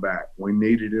to come back. We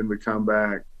needed him to come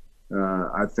back.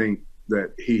 I think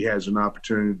that he has an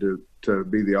opportunity to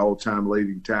be the all-time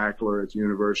leading tackler at the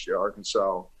University of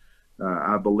Arkansas.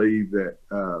 I believe that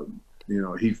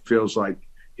he feels like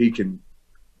he can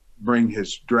bring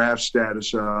his draft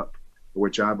status up,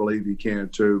 which I believe he can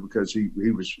too, because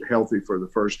he was healthy for the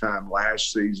first time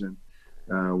last season.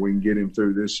 We can get him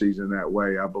through this season that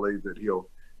way. I believe that he'll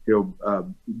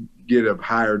get a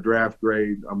higher draft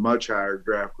grade, a much higher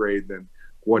draft grade than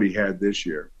what he had this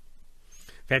year.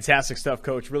 Fantastic stuff,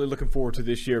 Coach. Really looking forward to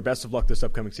this year. Best of luck this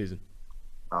upcoming season.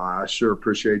 I sure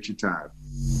appreciate your time.